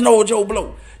stressing over Joe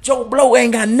Blow. Joe Blow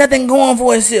ain't got nothing going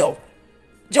for himself.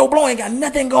 Joe Blow ain't got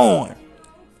nothing going.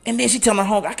 And then she tell my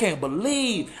home, I can't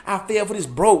believe I fell for this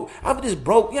broke. I for this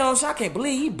broke, you know what I'm saying? I can't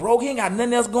believe he broke. He ain't got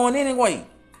nothing else going anyway.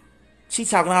 She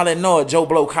talking all that noise. Joe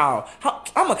Blow call.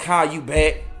 I'm going to call you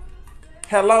back.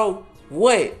 Hello?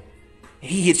 What?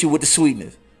 He hit you with the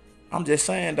sweetness. I'm just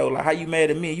saying, though, like, how you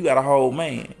mad at me? You got a whole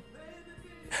man.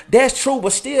 That's true,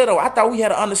 but still, though, I thought we had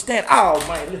to understand. Oh,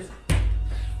 man, listen.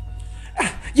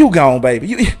 You gone,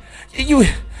 baby.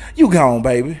 You gone,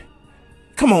 baby.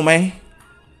 Come on, man.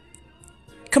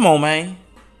 Come on, man.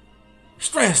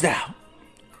 Stressed out.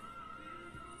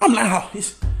 I'm like, oh,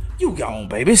 you gone,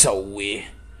 baby. It's over with.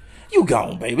 You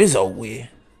gone, baby. It's over with.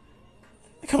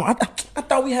 Come on. I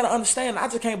thought we had to understand. I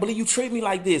just can't believe you treat me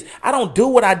like this. I don't do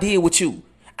what I did with you.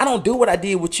 I don't do what I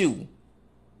did with you.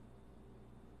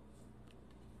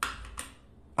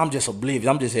 I'm just oblivious.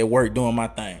 I'm just at work doing my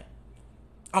thing.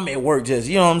 I'm at work just,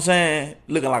 you know what I'm saying?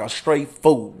 Looking like a straight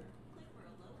fool.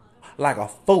 Like a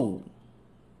fool.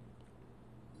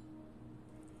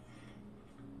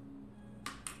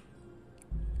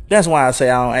 That's why I say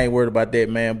I ain't worried about that,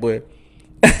 man. But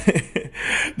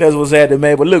that's what's happening,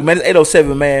 man. But look, man, it's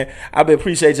 8:07, man. I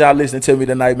appreciate y'all listening to me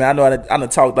tonight, man. I know I done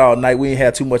talked all night. We ain't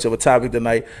had too much of a topic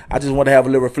tonight. I just want to have a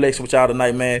little reflection with y'all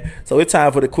tonight, man. So it's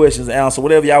time for the questions and answers.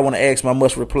 Whatever y'all want to ask me, I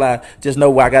must reply. Just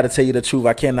know I got to tell you the truth.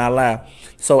 I cannot lie.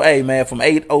 So, hey, man, from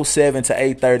 8:07 to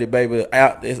 8:30, baby,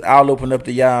 I'll open up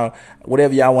to y'all.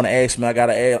 Whatever y'all want to ask me, I got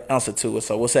to answer to it.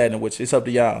 So what's happening with you? It's up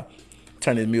to y'all.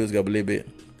 Turn this music up a little bit.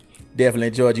 Definitely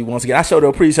enjoyed you once again. I sure do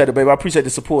appreciate it, baby. I appreciate the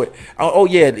support. Oh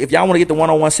yeah, if y'all want to get the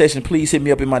one-on-one session, please hit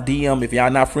me up in my DM. If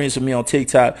y'all not friends with me on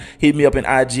TikTok, hit me up in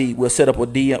IG. We'll set a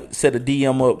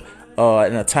DM up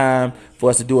in a time for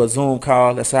us to do a Zoom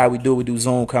call. That's how we do. We do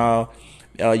Zoom call.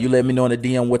 You let me know in the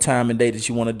DM what time and date that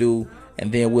you want to do,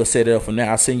 and then we'll set it up from there.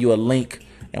 I'll send you a link,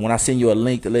 and when I send you a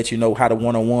link to let you know how the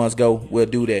one-on-ones go, we'll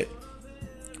do that.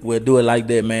 We'll do it like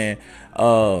that, man.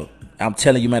 I'm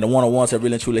telling you, man, the one-on-ones have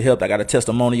really and truly helped. I got a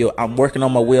testimonial. I'm working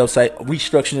on my website,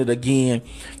 restructuring it again.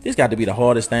 This got to be the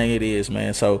hardest thing it is,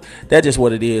 man. So that's just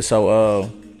what it is. So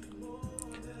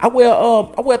I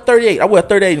wear 38. I wear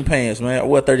 38 in pants, man. I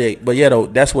wear 38. But yeah, though,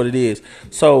 that's what it is.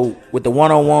 So with the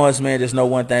one-on-ones, man, just know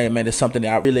one thing, man. It's something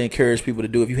that I really encourage people to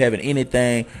do. If you having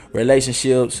anything,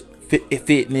 relationships,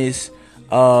 fitness,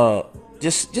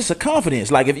 just a confidence.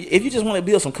 Like if you just want to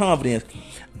build some confidence,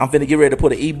 I'm finna get ready to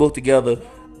put an ebook together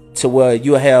to where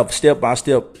you'll have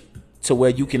step-by-step to where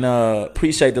you can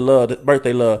appreciate the love, the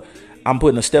birthday love. I'm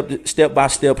putting a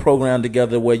step-by-step program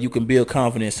together where you can build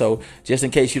confidence. So just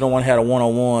in case you don't want to have a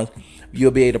one-on-one,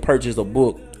 you'll be able to purchase a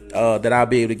book that I'll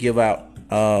be able to give out.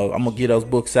 I'm going to get those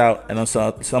books out, and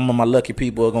some of my lucky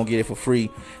people are going to get it for free.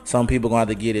 Some people are going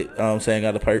to have to get it,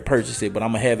 got to purchase it, but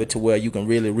I'm going to have it to where you can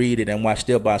really read it and watch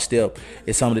step by step.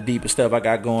 It's some of the deepest stuff I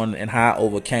got going and how I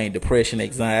overcame depression,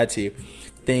 anxiety,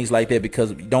 things like that,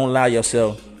 because don't allow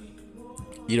yourself,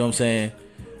 you know what I'm saying,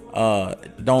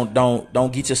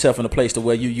 don't get yourself in a place to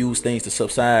where you use things to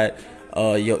subside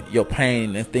your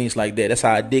pain and things like that. That's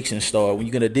how addictions start. When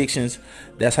you get addictions,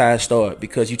 that's how it start,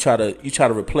 because you try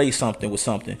to replace something with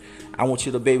something. I want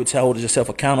you to be able to hold yourself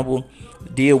accountable,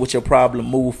 deal with your problem,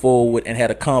 move forward, and have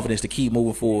the confidence to keep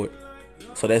moving forward.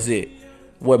 So that's it.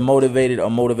 What motivated or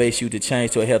motivates you to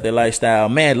change to a healthy lifestyle?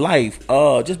 Man, life.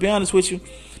 Just be honest with you.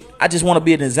 I just want to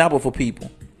be an example for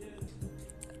people.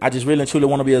 I just really and truly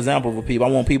want to be an example for people. I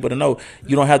want people to know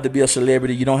you don't have to be a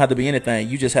celebrity. You don't have to be anything.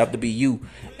 You just have to be you.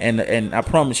 And I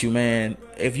promise you, man,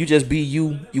 if you just be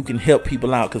you, you can help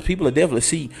people out because people will definitely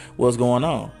see what's going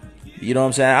on. You know what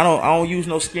I'm saying? I don't use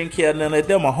no skincare, none of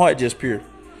that. My heart just pure.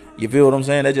 You feel what I'm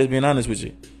saying? That's just being honest with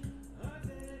you.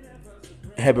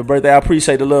 Happy birthday. I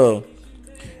appreciate the love.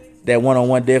 That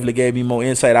one-on-one definitely gave me more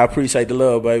insight. I appreciate the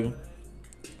love, baby.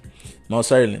 Most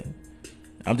certainly.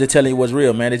 I'm just telling you what's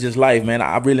real, man. It's just life, man.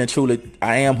 I really and truly,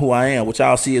 I am who I am. What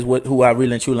y'all see is who I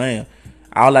really and truly am.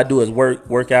 All I do is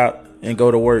work out, and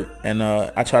go to work. And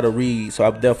I try to read, so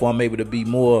I'm able to be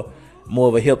more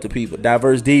of a help to people.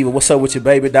 Diverse Diva, what's up with you,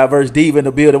 baby? Diverse Diva in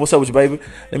the building. What's up with you, baby?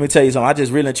 Let me tell you something. I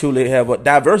just really and truly have a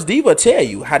Diverse Diva tell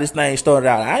you how this thing started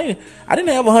out. I didn't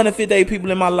have 158 people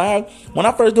in my life. When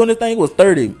I first doing this thing, it was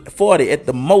 30, 40 at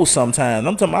the most sometimes.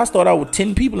 I'm talking about I started out with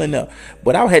 10 people in there.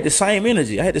 But I had the same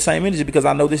energy. I had the same energy because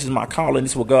I know this is my calling.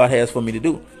 This is what God has for me to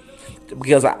do.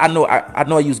 Because I know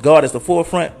I use God as the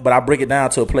forefront, but I break it down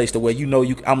to a place to where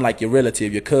I'm like your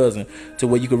relative, your cousin, to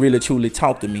where you can really truly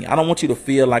talk to me. I don't want you to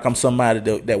feel like I'm somebody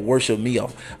that worship me.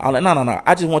 I'm like, no.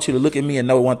 I just want you to look at me and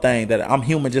know one thing, that I'm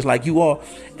human just like you are,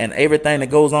 and everything that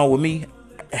goes on with me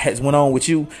has went on with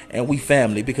you, and we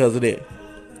family because of that.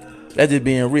 That's just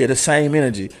being real. The same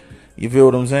energy. You feel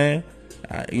what I'm saying?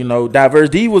 Diverse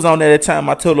D was on there at the time.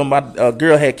 I told him my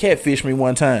girl had catfished me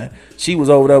one time. She was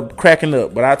over there cracking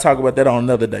up, but I'll talk about that on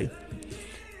another day.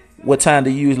 What time do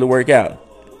you usually work out?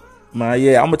 I'm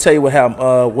gonna tell you what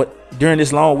happened. What during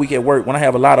this long week at work, when I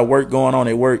have a lot of work going on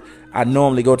at work, I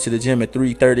normally go to the gym at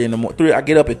 3:30 in the morning. I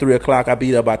get up at 3 o'clock. I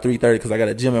be there by 3:30 because I got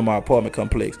a gym in my apartment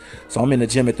complex. So I'm in the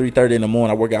gym at 3:30 in the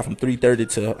morning. I work out from 3:30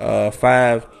 to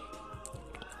 5.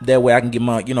 That way I can get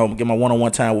my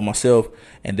one-on-one time with myself,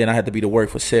 and then I have to be to work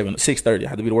for 6:30. I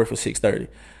have to be to work for 6:30,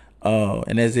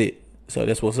 and that's it. So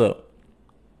that's what's up.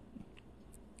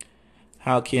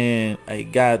 How can a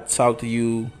guy talk to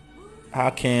you? How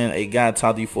can a guy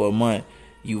talk to you for a month?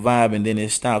 You vibe and then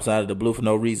it stops out of the blue for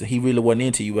no reason. He really wasn't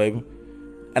into you, baby.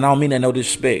 And I don't mean that no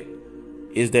disrespect.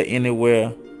 Is there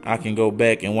anywhere I can go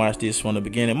back and watch this from the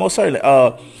beginning? Most certainly.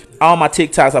 All my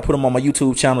TikToks, I put them on my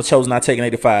YouTube channel, Chosennottaken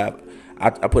 85. I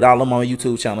put all of them on my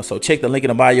YouTube channel. So check the link in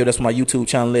the bio. That's my YouTube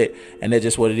channel at, and that's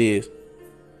just what it is.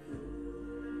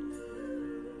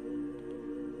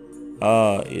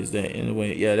 Is that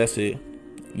anyway? Yeah, that's it.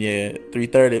 Yeah,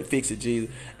 3:30. Fix it,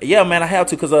 Jesus. Yeah, man, I have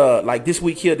to, cause like this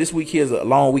week here is a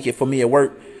long weekend for me at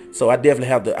work. So I definitely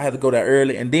have to go there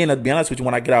early. And then to be honest with you,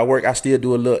 when I get out of work, I still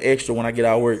do a little extra when I get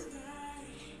out of work.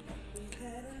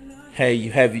 Hey,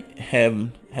 you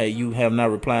have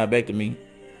not replied back to me.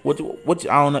 What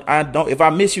I don't. If I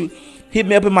miss you, hit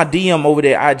me up in my DM over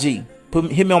there, IG.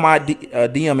 Hit me on my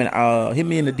DM and hit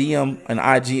me in the DM and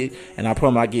IG, and I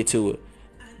promise I get to it.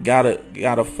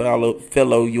 Gotta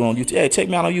follow you on YouTube. Hey, check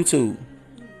me out on YouTube.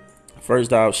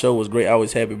 First off, show was great.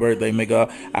 Always happy birthday,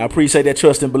 I appreciate that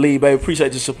trust and believe, baby.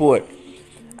 Appreciate your support.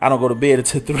 I don't go to bed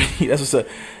until 3. That's what's up.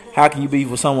 How can you be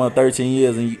with someone 13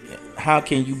 years and how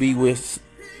can you be with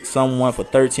someone for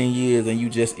 13 years and you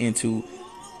just into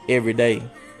every day?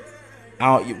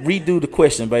 Redo the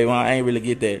question, baby. I ain't really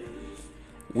get that.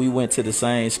 We went to the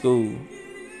same school.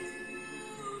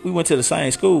 Oh, we went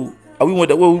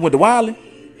to Wiley.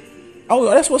 Oh,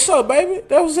 that's what's up, baby.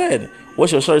 That was it.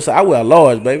 What's your shirt size? I wear a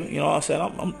large, baby. You know what I'm saying?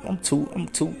 I'm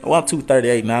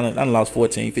 238 now. I done lost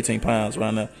 15 pounds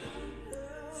right now.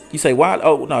 You say Wiley?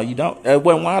 Oh no, you don't.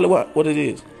 Wasn't Wiley what it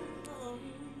is?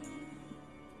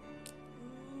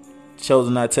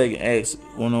 Chosen not taking X.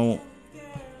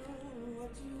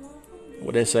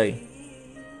 What they say?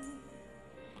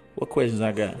 What questions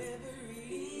I got?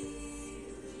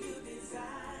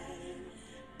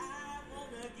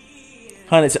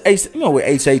 Honey, you know what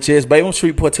HHS, baby. I'm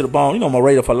street put to the bone. You know my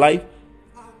radar for life.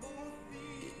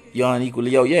 Y'all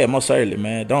unequally, yeah, most certainly,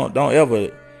 man. Don't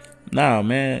ever. Nah,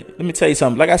 man. Let me tell you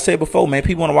something. Like I said before, man,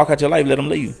 people want to walk out your life, let them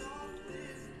leave.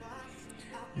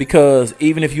 Because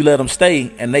even if you let them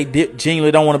stay and they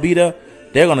genuinely don't want to be there,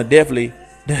 they're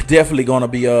definitely gonna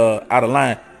be out of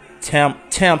line. Tam,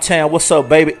 what's up,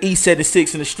 baby?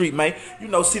 E76 in the street, man. You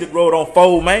know, see the growth on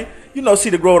fold, man.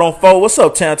 What's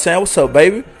up, Tam? What's up,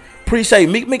 baby? Appreciate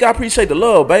Meek. I appreciate the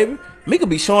love, baby. Meek will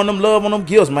be showing them love on them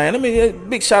gifts, man. Let me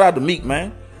big shout out to Meek,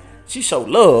 man. She showed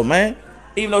love, man.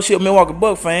 Even though she a Milwaukee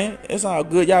Buck fan, it's all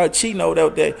good. Y'all cheating over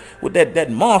there with that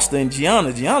monster in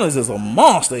Giannis. Giannis is a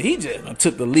monster. He just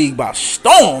took the league by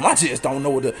storm. I just don't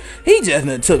know he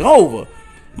just took over.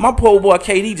 My poor boy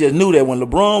KD just knew that when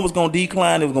LeBron was gonna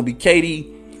decline, it was gonna be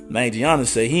KD. Man, Giannis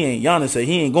said he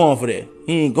ain't going for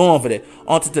that.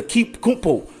 On to keep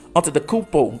Kumpo. Unto the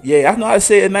Cupo. Yeah, I know how to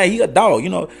say his name. He a dog.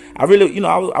 I really,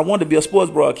 I wanted to be a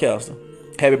sports broadcaster.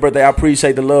 Happy birthday. I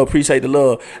appreciate the love. Appreciate the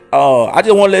love. I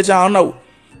just want to let y'all know.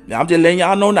 I'm just letting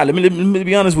y'all know now. Let me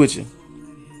be honest with you.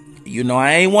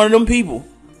 I ain't one of them people.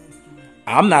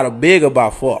 I'm not a big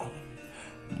about fuck.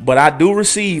 But I do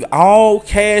receive all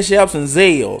Cash Apps and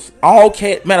Zales.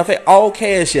 Matter of fact, all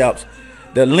Cash Apps.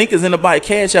 The link is in the bio.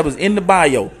 Cash App is in the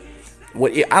bio.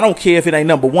 I don't care if it ain't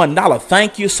number $1.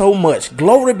 Thank you so much.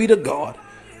 Glory be to God.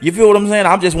 You feel what I'm saying?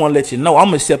 I just want to let you know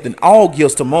I'm accepting all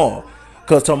gifts tomorrow.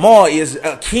 Because tomorrow is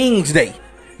a King's Day.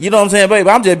 You know what I'm saying, baby?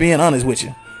 I'm just being honest with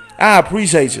you. I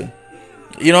appreciate you.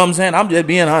 You know what I'm saying? I'm just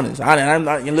being honest. I'm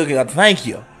not looking at thank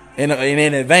you in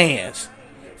advance.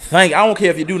 I don't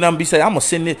care if you do nothing. I'm gonna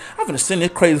send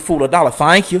this crazy fool $1.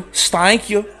 Thank you. Thank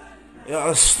you.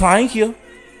 Thank you.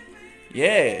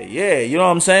 Yeah. You know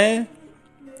what I'm saying?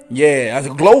 Yeah,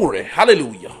 that's glory.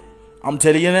 Hallelujah. I'm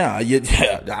telling you now.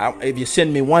 If you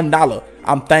send me $1,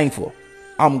 I'm thankful.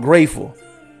 I'm grateful.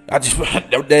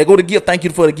 There go the gift. Thank you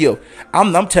for the gift.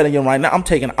 I'm telling you right now. I'm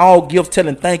taking all gifts,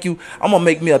 telling thank you. I'm gonna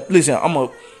make me a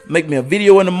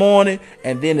video in the morning,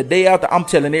 and then the day after, I'm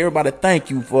telling everybody thank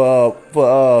you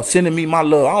for sending me my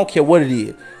love. I don't care what it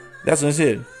is. That's what I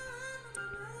said.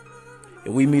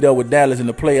 If we meet up with Dallas in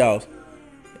the playoffs,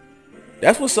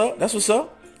 that's what's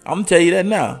up. I'm gonna tell you that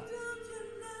now.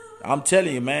 I'm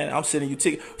telling you, man. I'm sending you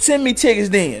tickets. Send me tickets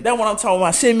then. That's what I'm talking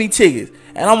about. Send me tickets.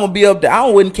 And I'm going to be up there. I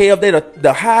wouldn't care if they're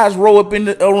the highest row up in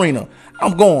the arena.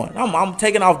 I'm going. I'm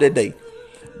taking off that day.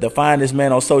 The finest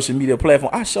man on social media platform.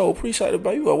 I sure appreciate it,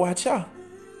 bro. You better watch out.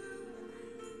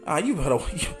 You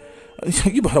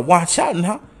better watch out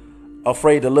now.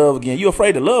 Afraid to love again. You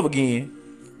afraid to love again?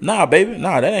 Nah, baby.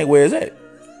 Nah, that ain't where it's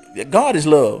at. God is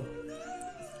love.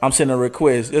 I'm sending a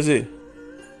request. That's it.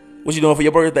 What you doing for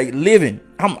your birthday? Living.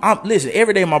 Listen,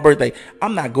 every day of my birthday,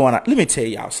 I'm not going out. Let me tell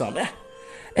y'all something.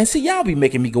 And see, y'all be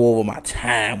making me go over my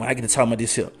time when I get to talk about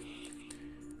this here.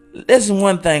 Listen,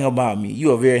 one thing about me.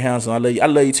 You are very handsome. I love you. I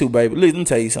love you too, baby. Let me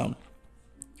tell you something.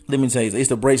 It's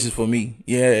the braces for me.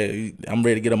 Yeah, I'm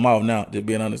ready to get them off now, just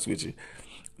being honest with you.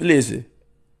 Listen,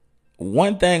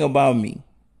 one thing about me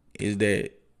is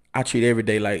that I treat every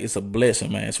day like it's a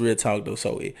blessing, man. It's real talk, though.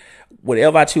 So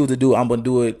whatever I choose to do, I'm going to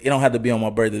do it. It don't have to be on my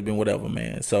birthday. It's been whatever,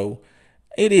 man. So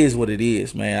it is what it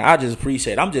is, man. I just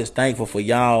appreciate it. I'm just thankful for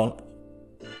y'all.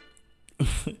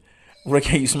 Rick,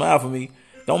 can you smile for me?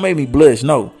 Don't make me blush.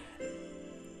 No.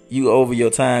 You over your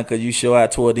time because you show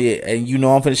out toward it. And you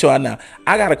know I'm finna show out now.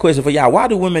 I got a question for y'all. Why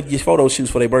do women get photo shoots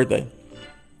for their birthday?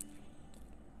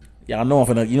 Y'all know I'm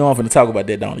finna talk about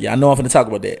that, don't you? Y'all know I'm finna talk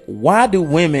about that. Why do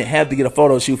women have to get a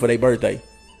photo shoot for their birthday?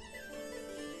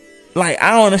 Like,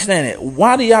 I don't understand it.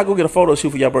 Why do y'all go get a photo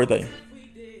shoot for your birthday?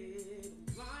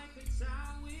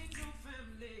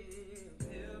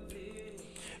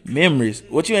 Memories.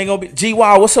 What you ain't gonna be?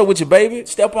 G-Wow, what's up with you, baby?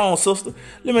 Step on, sister.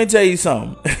 Let me tell you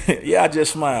something. Yeah, I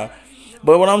just smile.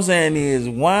 But what I'm saying is,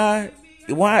 why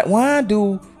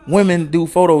do women do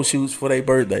photo shoots for their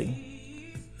birthday?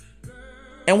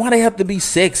 And why they have to be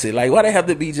sexy? Like, why they have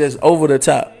to be just over the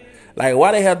top? Like,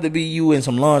 why they have to be you in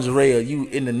some lingerie or you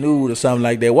in the nude or something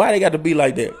like that? Why they got to be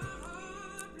like that?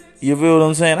 You feel what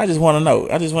I'm saying? I just want to know.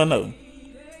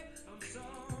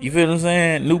 You feel what I'm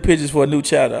saying? New pictures for a new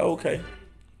child. Okay.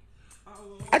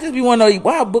 I just be wondering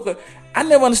why I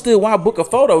never understood why book a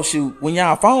photo shoot when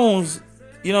y'all phones,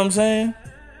 you know what I'm saying?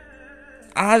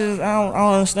 I don't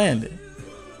understand it.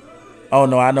 Oh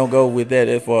no, I don't go with that.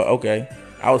 Therefore, okay.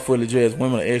 I was fully dressed.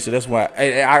 Women are extra. That's why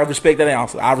I respect that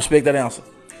answer.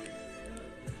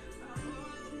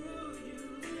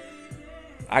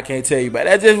 I can't tell you, but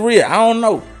that's just real. I don't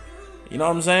know. You know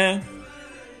what I'm saying?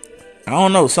 I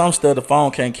don't know. Some stuff the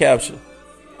phone can't capture.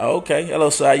 Okay. Hello,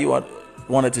 sir. You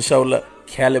wanted to show love.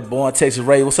 Cali born, Texas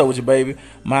Ray. What's up with you, baby?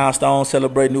 Milestone,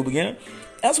 celebrate new beginning.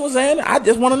 That's what I'm saying. I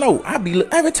just want to know.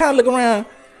 Every time I look around,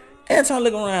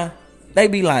 they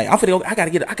be like,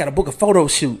 I gotta book a photo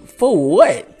shoot. For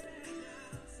what?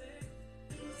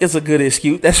 It's a good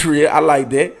excuse. That's real. I like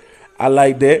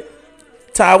that.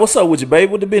 Ty, what's up with you, baby?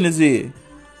 What the business is?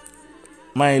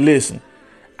 Man, listen.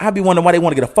 I be wondering why they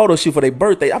want to get a photo shoot for their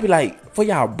birthday. I be like, for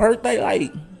y'all birthday?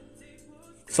 Like,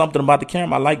 something about the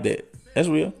camera. I like that. That's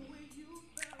real.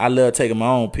 I love taking my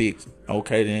own pics.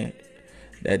 Okay,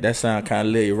 then. That sound kind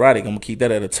of little erotic. I'm going to keep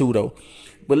that at a 2, though.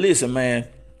 But listen, man.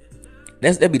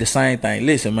 That be the same thing.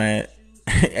 Listen, man.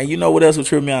 And you know what else would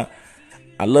trip me out?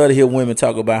 I love to hear women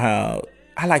talk about how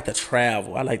I like to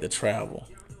travel.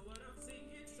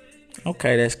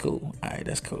 Okay, that's cool. All right,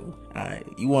 that's cool. All right,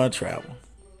 you want to travel.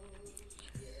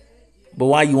 But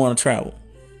why you want to travel?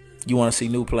 You want to see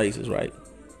new places, right?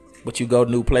 But you go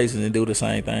to new places and do the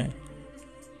same thing.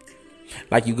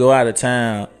 Like you go out of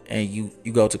town and you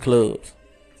go to clubs.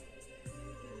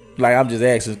 Like I'm just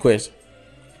asking this question.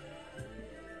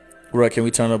 Bro, can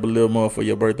we turn up a little more for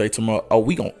your birthday tomorrow? Oh,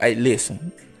 we gon' hey,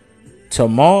 listen.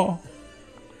 Tomorrow,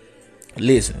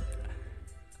 listen.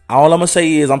 All I'm gonna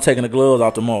say is I'm taking the gloves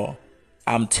off tomorrow.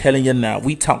 I'm telling you now.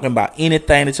 We talking about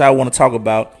anything that y'all want to talk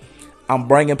about. I'm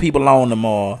bringing people on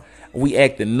tomorrow. We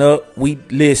acting up. We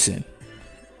listen.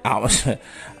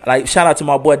 Like shout out to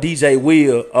my boy DJ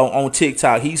Will on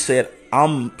TikTok. He said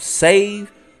I'm saved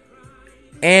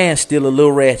and still a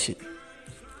little ratchet.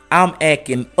 I'm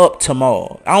acting up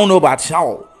tomorrow. I don't know about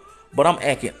y'all, but I'm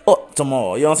acting up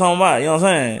tomorrow. You know what I'm talking about? You know what I'm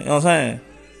saying? You know what I'm saying?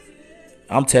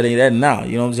 I'm telling you that now.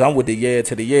 You know what I'm saying? I'm with the yeah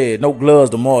to the yeah. No gloves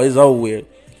tomorrow. It's over with.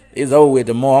 It's over with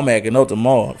tomorrow. I'm acting up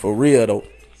tomorrow. For real though.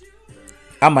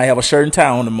 I might have a shirt and tie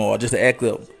on tomorrow just to act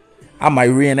up. I might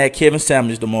reenact Kevin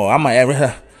sandwich tomorrow. I might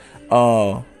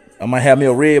have me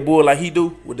a Red Bull like he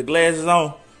do with the glasses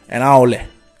on and all that.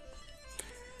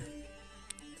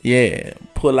 Yeah,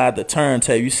 pull out the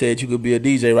turntable. You said you could be a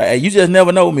DJ, right? Hey, you just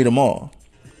never know me tomorrow.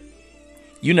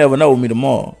 You never know me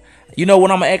tomorrow. You know what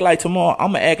I'm gonna act like tomorrow?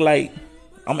 I'm gonna act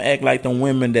like them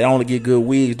women that only get good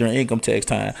wigs during income tax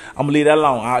time. I'm gonna leave that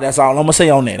alone. That's all I'm gonna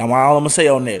say on that. I'm gonna say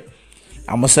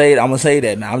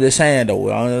that. Now I'm just saying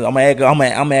though. I'm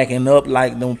acting up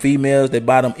like them females that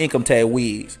buy them income tax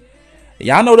wigs.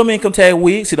 Y'all know them income tax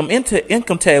wigs. See, them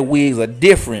income tax wigs are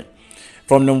different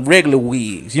from them regular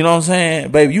wigs. You know what I'm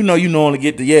saying, baby? You know only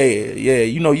get the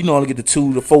You know only get the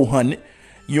 $200 to $400.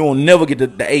 You don't never get the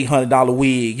 $800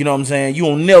 wig. You know what I'm saying? You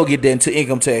don't never get that until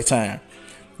income tax time.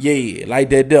 Yeah, like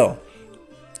that though.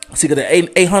 See, cause the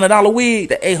 $800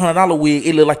 wig,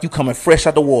 it look like you coming fresh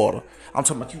out the water. I'm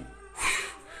talking about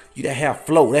you that hair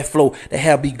flow, that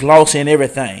hair be glossy and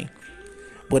everything.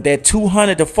 But that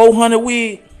 $200 to $400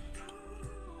 wig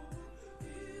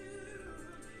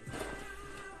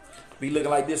be looking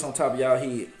like this on top of y'all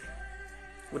head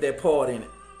with that part in it.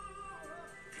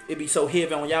 It be so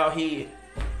heavy on y'all head.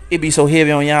 It be so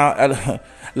heavy on y'all.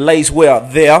 Lace wear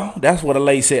there. That's what the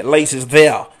lace said. Lace is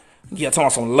there. Yeah, talking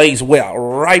about some lace wear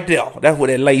right there. That's what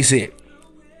that lace is.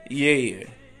 Yeah.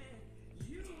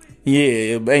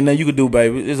 Yeah, ain't nothing you can do,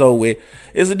 baby. It's over with.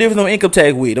 It's a different than income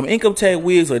tax wig. Them income tax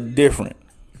wigs are different.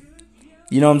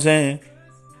 You know what I'm saying?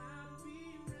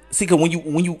 See, cause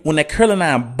when that curling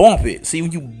line bump it, see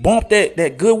when you bump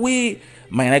that good wig,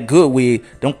 man, that good wig,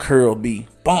 them curls be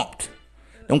bumped.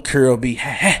 Them curls be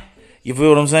ha ha. You feel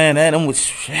what I'm saying? You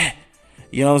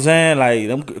know what I'm saying? Like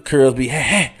them curls be ha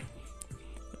ha.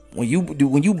 When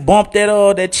you bump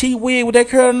that cheap wig with that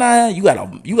curling line, you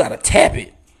gotta tap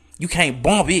it. You can't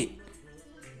bump it.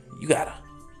 You gotta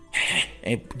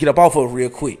and get up off of it real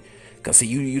quick. Cause see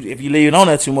you if you leave it on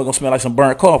there too much, gonna smell like some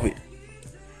burnt carpet.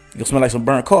 You gonna smell like some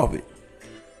burnt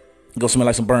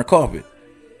carpet.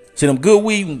 See them good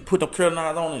weed, you put them curling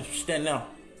lines on and stand there.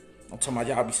 I'm talking about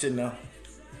y'all be sitting there.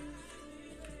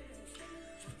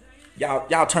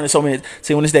 Y'all turning so many.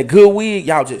 See when it's that good weed,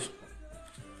 y'all just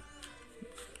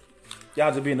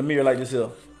be in the mirror like this here.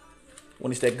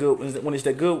 When it's that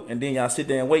good, and then y'all sit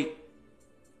there and wait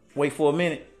for a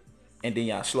minute, and then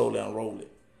y'all slowly unroll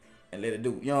it and let it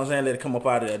do. You know what I'm saying? Let it come up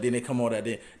out of there. Then it come out of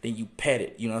there. Then you pat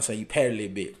it. You know what I'm saying? You pat it a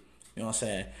little bit. You know what I'm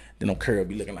saying? Then them curl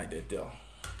be looking like that there. You know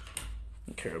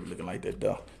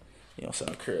what I'm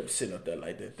saying? Curl be sitting up there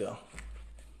like that there.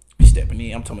 Be stepping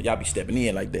in. I'm talking about y'all be stepping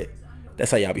in like that. That's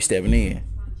how y'all be stepping in.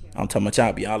 I'm talking about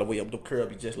y'all be all the way up. The curl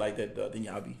be just like that there. Then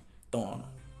y'all be throwing them.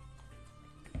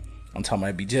 I'm talking about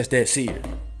it be just that serious.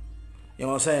 You know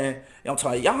what I'm saying? I'm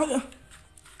talking y'all,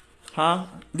 huh?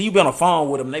 Then you be on the phone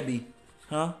with them, they be,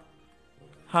 huh?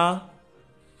 I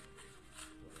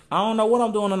don't know what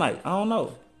I'm doing tonight. I don't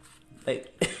know. They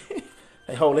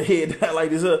hold their head down like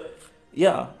this.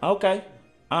 Yeah, okay.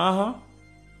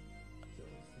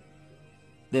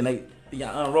 Then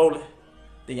y'all unroll it.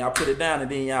 Then y'all put it down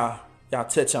and then y'all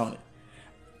touch on it.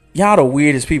 Y'all the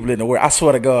weirdest people in the world. I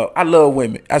swear to God. I love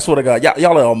women. I swear to God.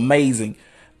 Y'all are amazing.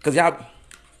 Cause y'all.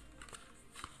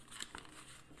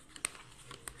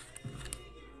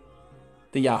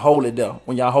 Then y'all hold it there.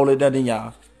 When y'all hold it there, then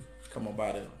y'all come on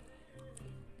by there.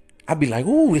 I be like,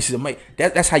 ooh, this is amazing.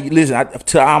 That's how you listen.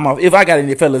 If I got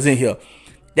any fellas in here,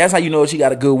 that's how you know if she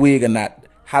got a good wig or not.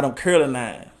 How them curling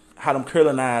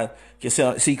lines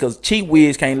can see, cause cheap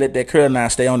wigs can't let that curling line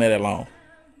stay on there that long.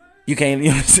 You can't,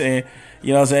 you know what I'm saying?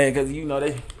 You know what I'm saying? Cause you know they,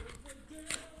 you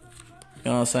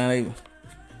know what I'm saying?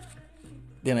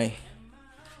 Then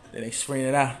they screen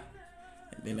it out,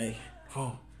 and then they,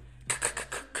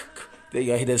 they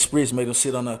gotta hit that spritz, make them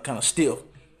sit on there kind of stiff.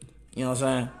 You know what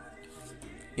I'm saying?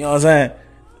 You know what I'm saying?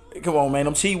 Come on, man.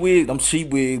 Them cheap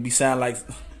wigs be sound like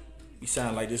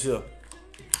this here.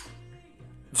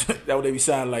 That what they be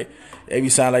sounding like. They be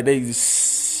sounding like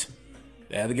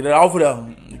they have to get it off of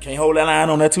them. You can't hold that line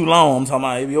on that too long. I'm talking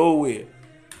about it be over with.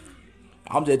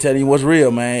 I'm just telling you what's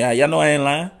real, man. Y'all know I ain't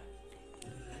lying.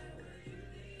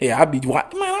 Yeah, let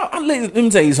me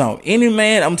tell you something. Any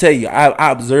man, I'm telling you,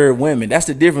 I observe women. That's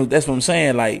the difference. That's what I'm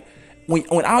saying. Like,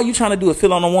 when all you trying to do is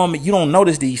feel on a woman, you don't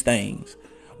notice these things.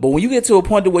 But when you get to a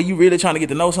point to where you really trying to get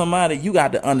to know somebody, you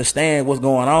got to understand what's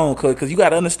going on. Cause you got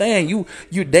to understand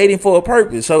you're dating for a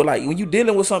purpose. So like when you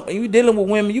dealing with something, you dealing with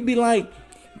women, you be like,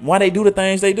 why they do the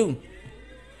things they do?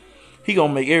 He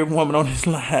gonna make every woman on this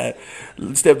line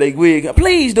step their wig.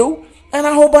 Please do. And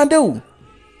I hope I do.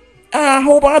 I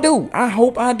hope I do. I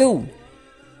hope I do.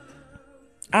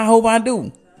 I hope I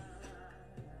do.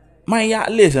 Man,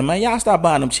 y'all listen, man. Y'all stop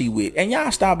buying them cheap wigs. And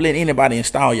y'all stop letting anybody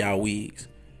install y'all wigs.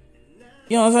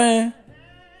 You know what I'm saying?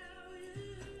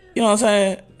 You know what I'm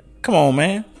saying? Come on,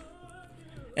 man.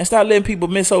 And stop letting people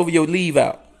mess over your leave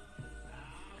out.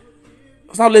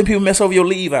 Stop letting people mess over your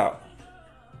leave out.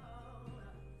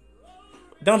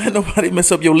 Don't let nobody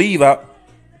mess up your leave out.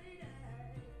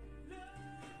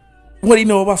 What do you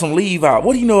know about some leave out?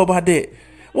 What do you know about that?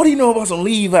 What do you know about some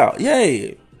leave out?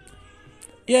 Yeah.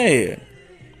 Yeah.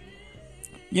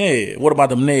 Yeah. What about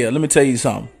them nails? Let me tell you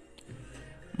something.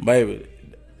 Baby,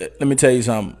 let me tell you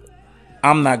something.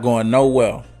 I'm not going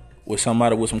nowhere with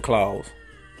somebody with some claws.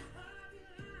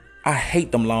 I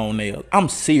hate them long nails. I'm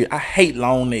serious. I hate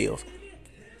long nails.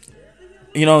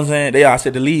 You know what I'm saying? They all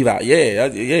said to leave out. Yeah.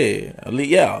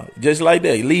 Just like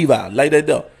that. Leave out. Like that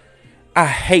though. I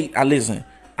hate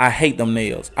them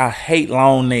nails. I hate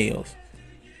long nails.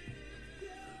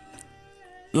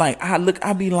 Like,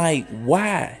 I be like,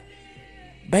 why?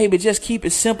 Baby, just keep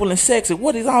it simple and sexy.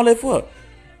 What is all that for?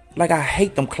 Like, I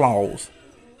hate them claws.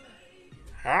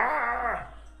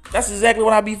 That's exactly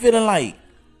what I be feeling like.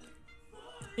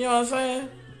 You know what I'm saying?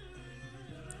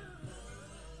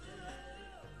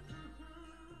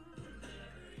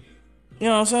 You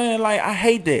know what I'm saying? Like, I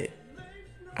hate that.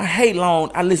 I hate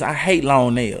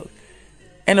long nails.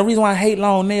 And the reason why I hate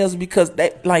long nails is because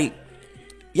that, like,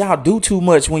 y'all do too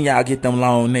much when y'all get them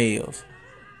long nails.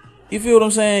 You feel what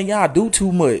I'm saying? Y'all do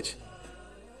too much.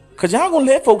 Cause y'all gonna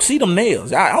let folks see them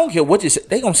nails. I don't care what you say.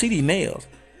 They gonna see these nails.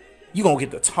 You gonna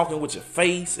get to talking with your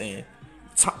face and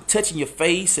touching your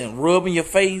face and rubbing your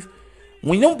face.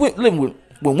 When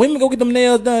women go get them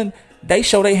nails done, they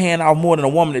show their hand off more than a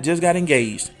woman that just got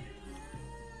engaged.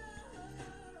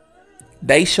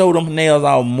 They show them nails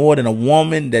off more than a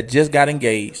woman that just got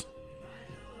engaged.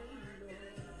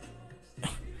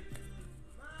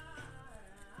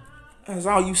 That's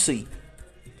all you see.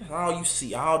 That's all you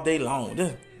see all day long.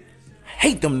 I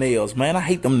hate them nails, man. I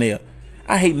hate them nails.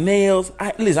 I hate nails.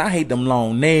 I hate them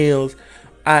long nails.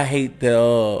 I hate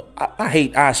I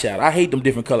hate eyeshadow. I hate them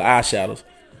different color eyeshadows.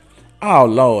 Oh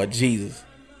Lord Jesus.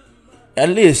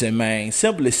 And listen, man,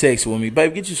 simply sex with me,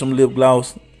 baby. Get you some lip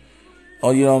gloss. Oh,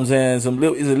 you know what I'm saying?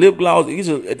 Is it lip gloss?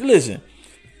 Listen,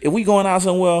 if we going out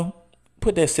somewhere,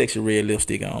 put that sexy red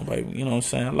lipstick on, baby. You know what I'm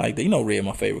saying? I like that. You know, red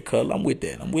my favorite color. I'm with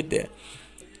that.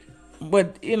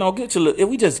 But, you know, if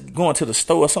we just going to the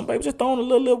store or something, baby, just throwing a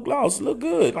little lip gloss, look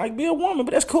good. Like, be a woman,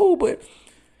 but that's cool. But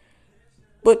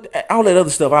all that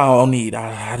other stuff I don't need.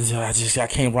 I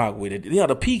can't rock with it. Yeah,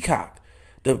 the peacock,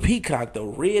 the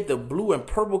red, the blue, and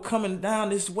purple coming down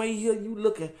this way here. You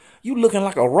looking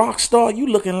like a rock star. You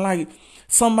looking like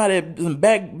somebody in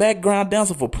background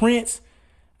dancing for Prince.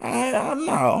 I'm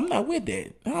not with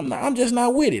that. I'm just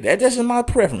not with it. That's just my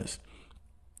preference.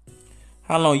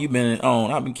 How long you been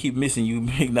on? I've been keep missing you.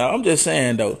 Now I'm just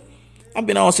saying though. I've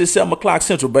been on since 7:00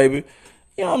 Central, baby.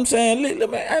 You know what I'm saying?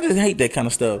 I just hate that kind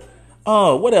of stuff.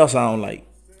 What else I don't like?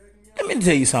 Let me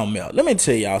tell you something else. Let me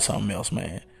tell y'all something else,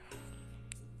 man.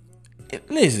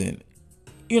 Listen,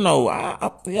 you know,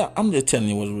 I'm just telling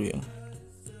you what's real.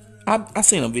 I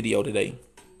seen a video today.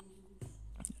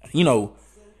 You know,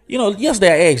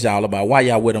 yesterday I asked y'all about why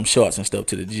y'all wear them shorts and stuff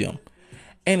to the gym.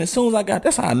 And as soon as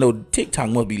that's how I know TikTok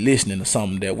must be listening to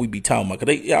something that we be talking about.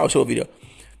 Cause y'all show a video.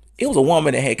 It was a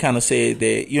woman that had kind of said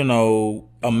that, you know,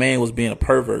 a man was being a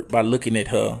pervert by looking at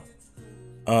her.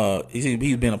 He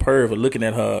was being a pervert looking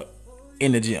at her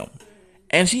in the gym.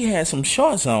 And she had some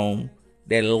shorts on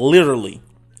that literally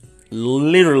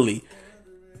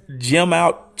gym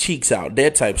out, cheeks out,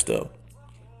 that type stuff.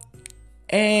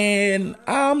 And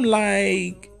I'm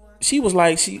like, she was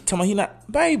like, she told me, he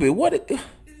not, baby, what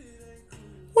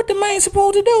the man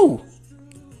supposed to do?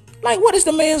 Like, what is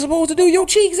the man supposed to do? Your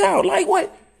cheeks out. Like,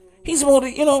 what? He's supposed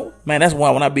to, you know, man, that's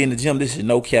why when I be in the gym, this is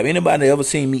no cap. Anybody ever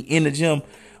seen me in the gym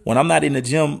When I'm not in the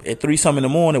gym at 3 something in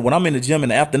the morning, when I'm in the gym in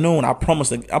the afternoon, I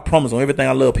promise on everything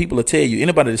I love, people will tell you,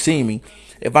 anybody that's seen me,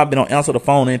 if I've been on answer the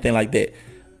phone or anything like that,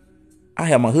 I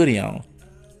have my hoodie on.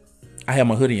 I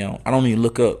don't even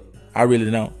look up. I really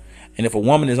don't. And if a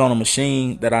woman is on a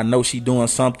machine that I know she doing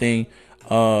something, you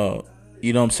know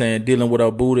what I'm saying, dealing with her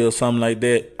booty or something like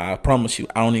that, I promise you,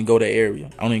 I don't even go that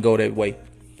area. I don't even go that way.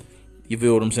 You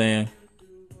feel what I'm saying?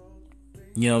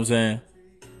 You know what I'm saying?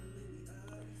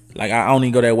 Like, I don't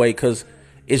even go that way because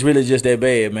it's really just that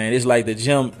bad, man. It's like the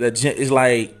gym it's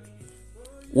like,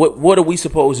 what are we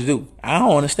supposed to do? I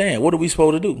don't understand. What are we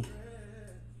supposed to do?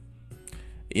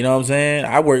 You know what I'm saying?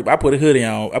 I put a hoodie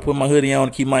on. I put my hoodie on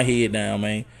to keep my head down,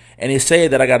 man. And it's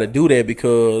sad that I got to do that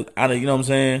because, you know what I'm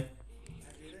saying?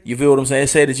 You feel what I'm saying?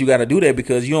 It's sad that you got to do that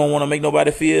because you don't want to make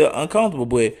nobody feel uncomfortable.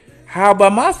 But how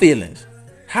about my feelings?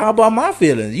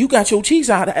 You got your cheeks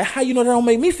out. How you know that don't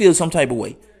make me feel some type of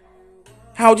way?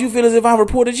 How would you feel as if I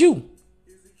reported you?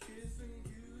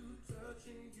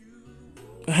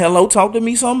 Hello, talk to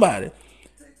me, somebody.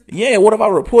 Yeah, what if I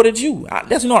reported you?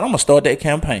 That's not. I'm gonna start that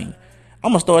campaign.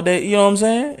 I'm gonna start that. You know what I'm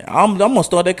saying? I'm gonna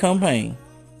start that campaign.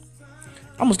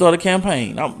 I'm gonna start a campaign.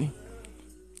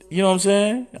 You know what I'm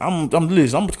saying? I'm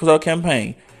gonna start a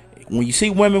campaign. When you see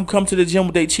women come to the gym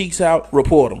with their cheeks out,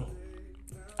 report them.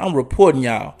 I'm reporting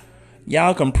y'all.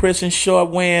 Y'all compressing,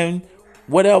 short, wearing,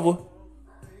 whatever.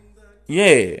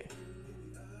 Yeah.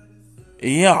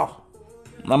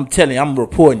 I'm telling you, I'm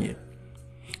reporting you.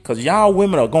 Because y'all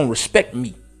women are going to respect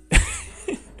me.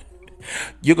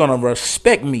 You're going to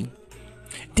respect me.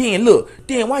 Then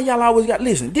why y'all always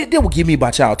listen, they will give me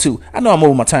about y'all too. I know I'm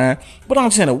over my time, but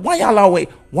I'm saying,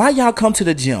 why y'all come to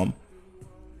the gym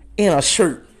in a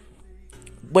shirt,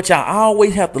 but y'all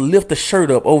always have to lift the shirt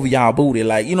up over y'all booty?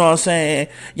 Like, you know what I'm saying?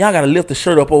 Y'all got to lift the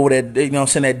shirt up over that, you know what I'm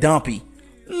saying, that dumpy.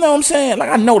 You know what I'm saying? Like,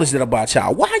 I noticed it about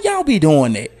y'all. Why y'all be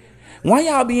doing that? Why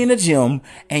y'all be in the gym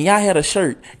and y'all had a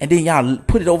shirt and then y'all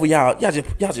put it over y'all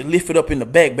just lift it up in the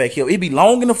back here. It be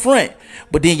long in the front,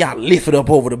 but then y'all lift it up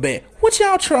over the back. What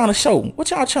y'all trying to show?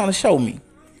 What y'all trying to show me?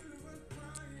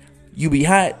 You be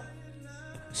hot.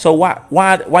 So why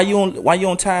you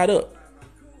on tied up?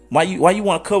 Why you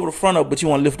want to cover the front up but you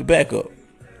want to lift the back up?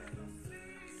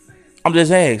 I'm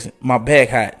just asking. My back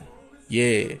hot.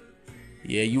 Yeah.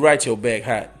 Yeah, you right, your back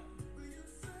hot.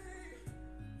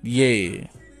 Yeah.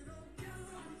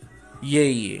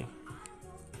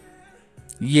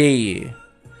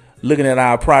 Looking at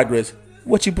our progress,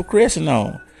 what you progressing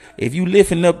on? If you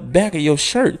lifting up the back of your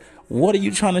shirt, what are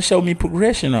you trying to show me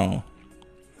progression on?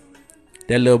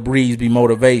 That little breeze be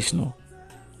motivational.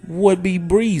 What be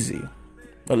breezy?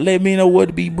 But let me know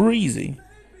what be breezy.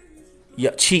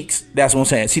 Your cheeks, that's what I'm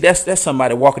saying. See, that's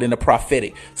somebody walking in the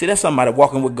prophetic. See, that's somebody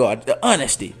walking with God. The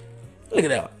honesty. Look at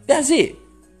that. That's it.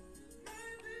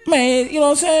 Man, you know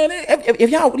what I'm saying? If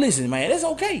y'all listen, man, that's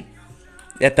okay.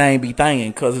 That thing be thangin'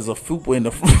 because it's a fupa in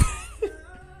the front.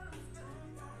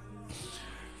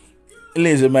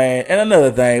 Listen, man, and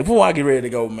another thing, before I get ready to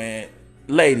go, man,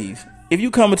 ladies, if you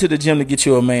coming to the gym to get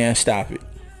you a man, stop it.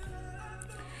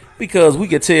 Because we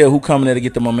can tell who coming there to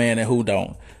get them a man and who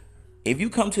don't. If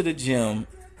you come to the gym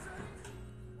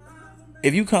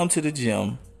and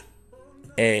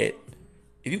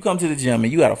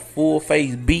you got a full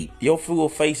face beat, your full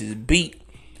face is beat,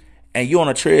 and you on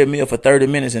a treadmill for 30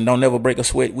 minutes and don't never break a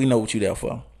sweat, we know what you there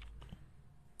for.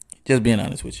 Just being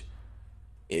honest with you.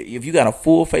 If you got a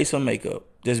full face of makeup,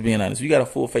 just being honest, if you got a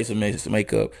full face of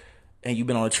makeup and you've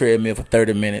been on a treadmill for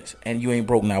 30 minutes and you ain't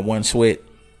broke not one sweat,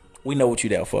 we know what you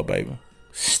there for, baby.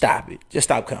 Stop it. Just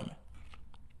stop coming.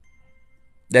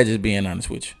 That's just being honest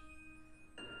with you.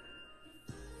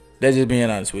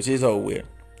 It's over with.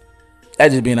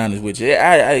 That's just being honest with you.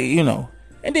 I you know.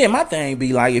 And then my thing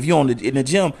be like, if you in the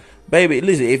gym, baby,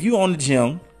 listen, if you on the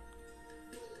gym,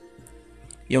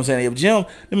 you know what I'm saying?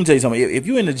 Let me tell you something. If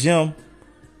you in the gym,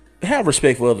 have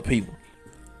respect for other people.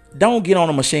 Don't get on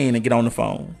a machine and get on the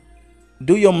phone.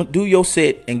 Do your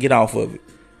set and get off of it.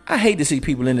 I hate to see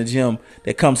people in the gym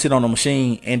that come sit on a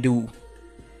machine and do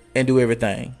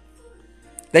everything.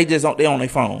 They on their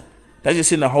phone. They just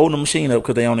sitting there holding the machine up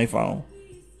because they on their phone.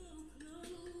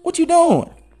 What you doing?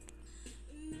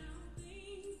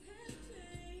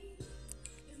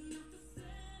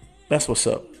 That's what's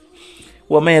up.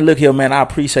 Well, man, look here, man. I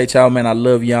appreciate y'all, man. I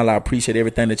love y'all. I appreciate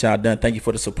everything that y'all done. Thank you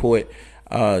for the support.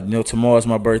 Tomorrow's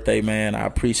my birthday, man. I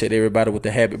appreciate everybody with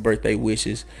the happy birthday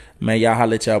wishes. Man, y'all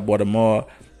holla at y'all boy tomorrow.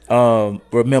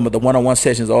 Remember, the one-on-one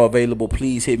sessions are available.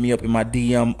 Please hit me up in my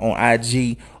DM on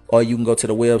IG or you can go to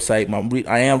the website.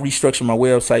 I am restructuring my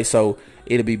website, so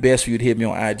it'll be best for you to hit me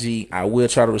on IG. I will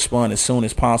try to respond as soon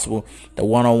as possible. The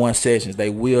one-on-one sessions, they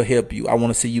will help you. I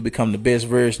want to see you become the best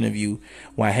version of you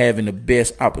while having the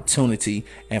best opportunity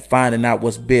and finding out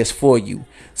what's best for you.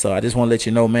 So I just want to let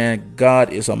you know, man,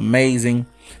 God is amazing.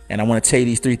 And I want to tell you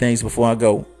these 3 things before I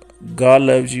go. God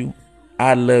loves you.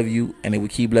 I love you. And if we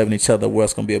keep loving each other, the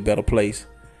world's going to be a better place.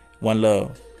 One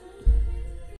love.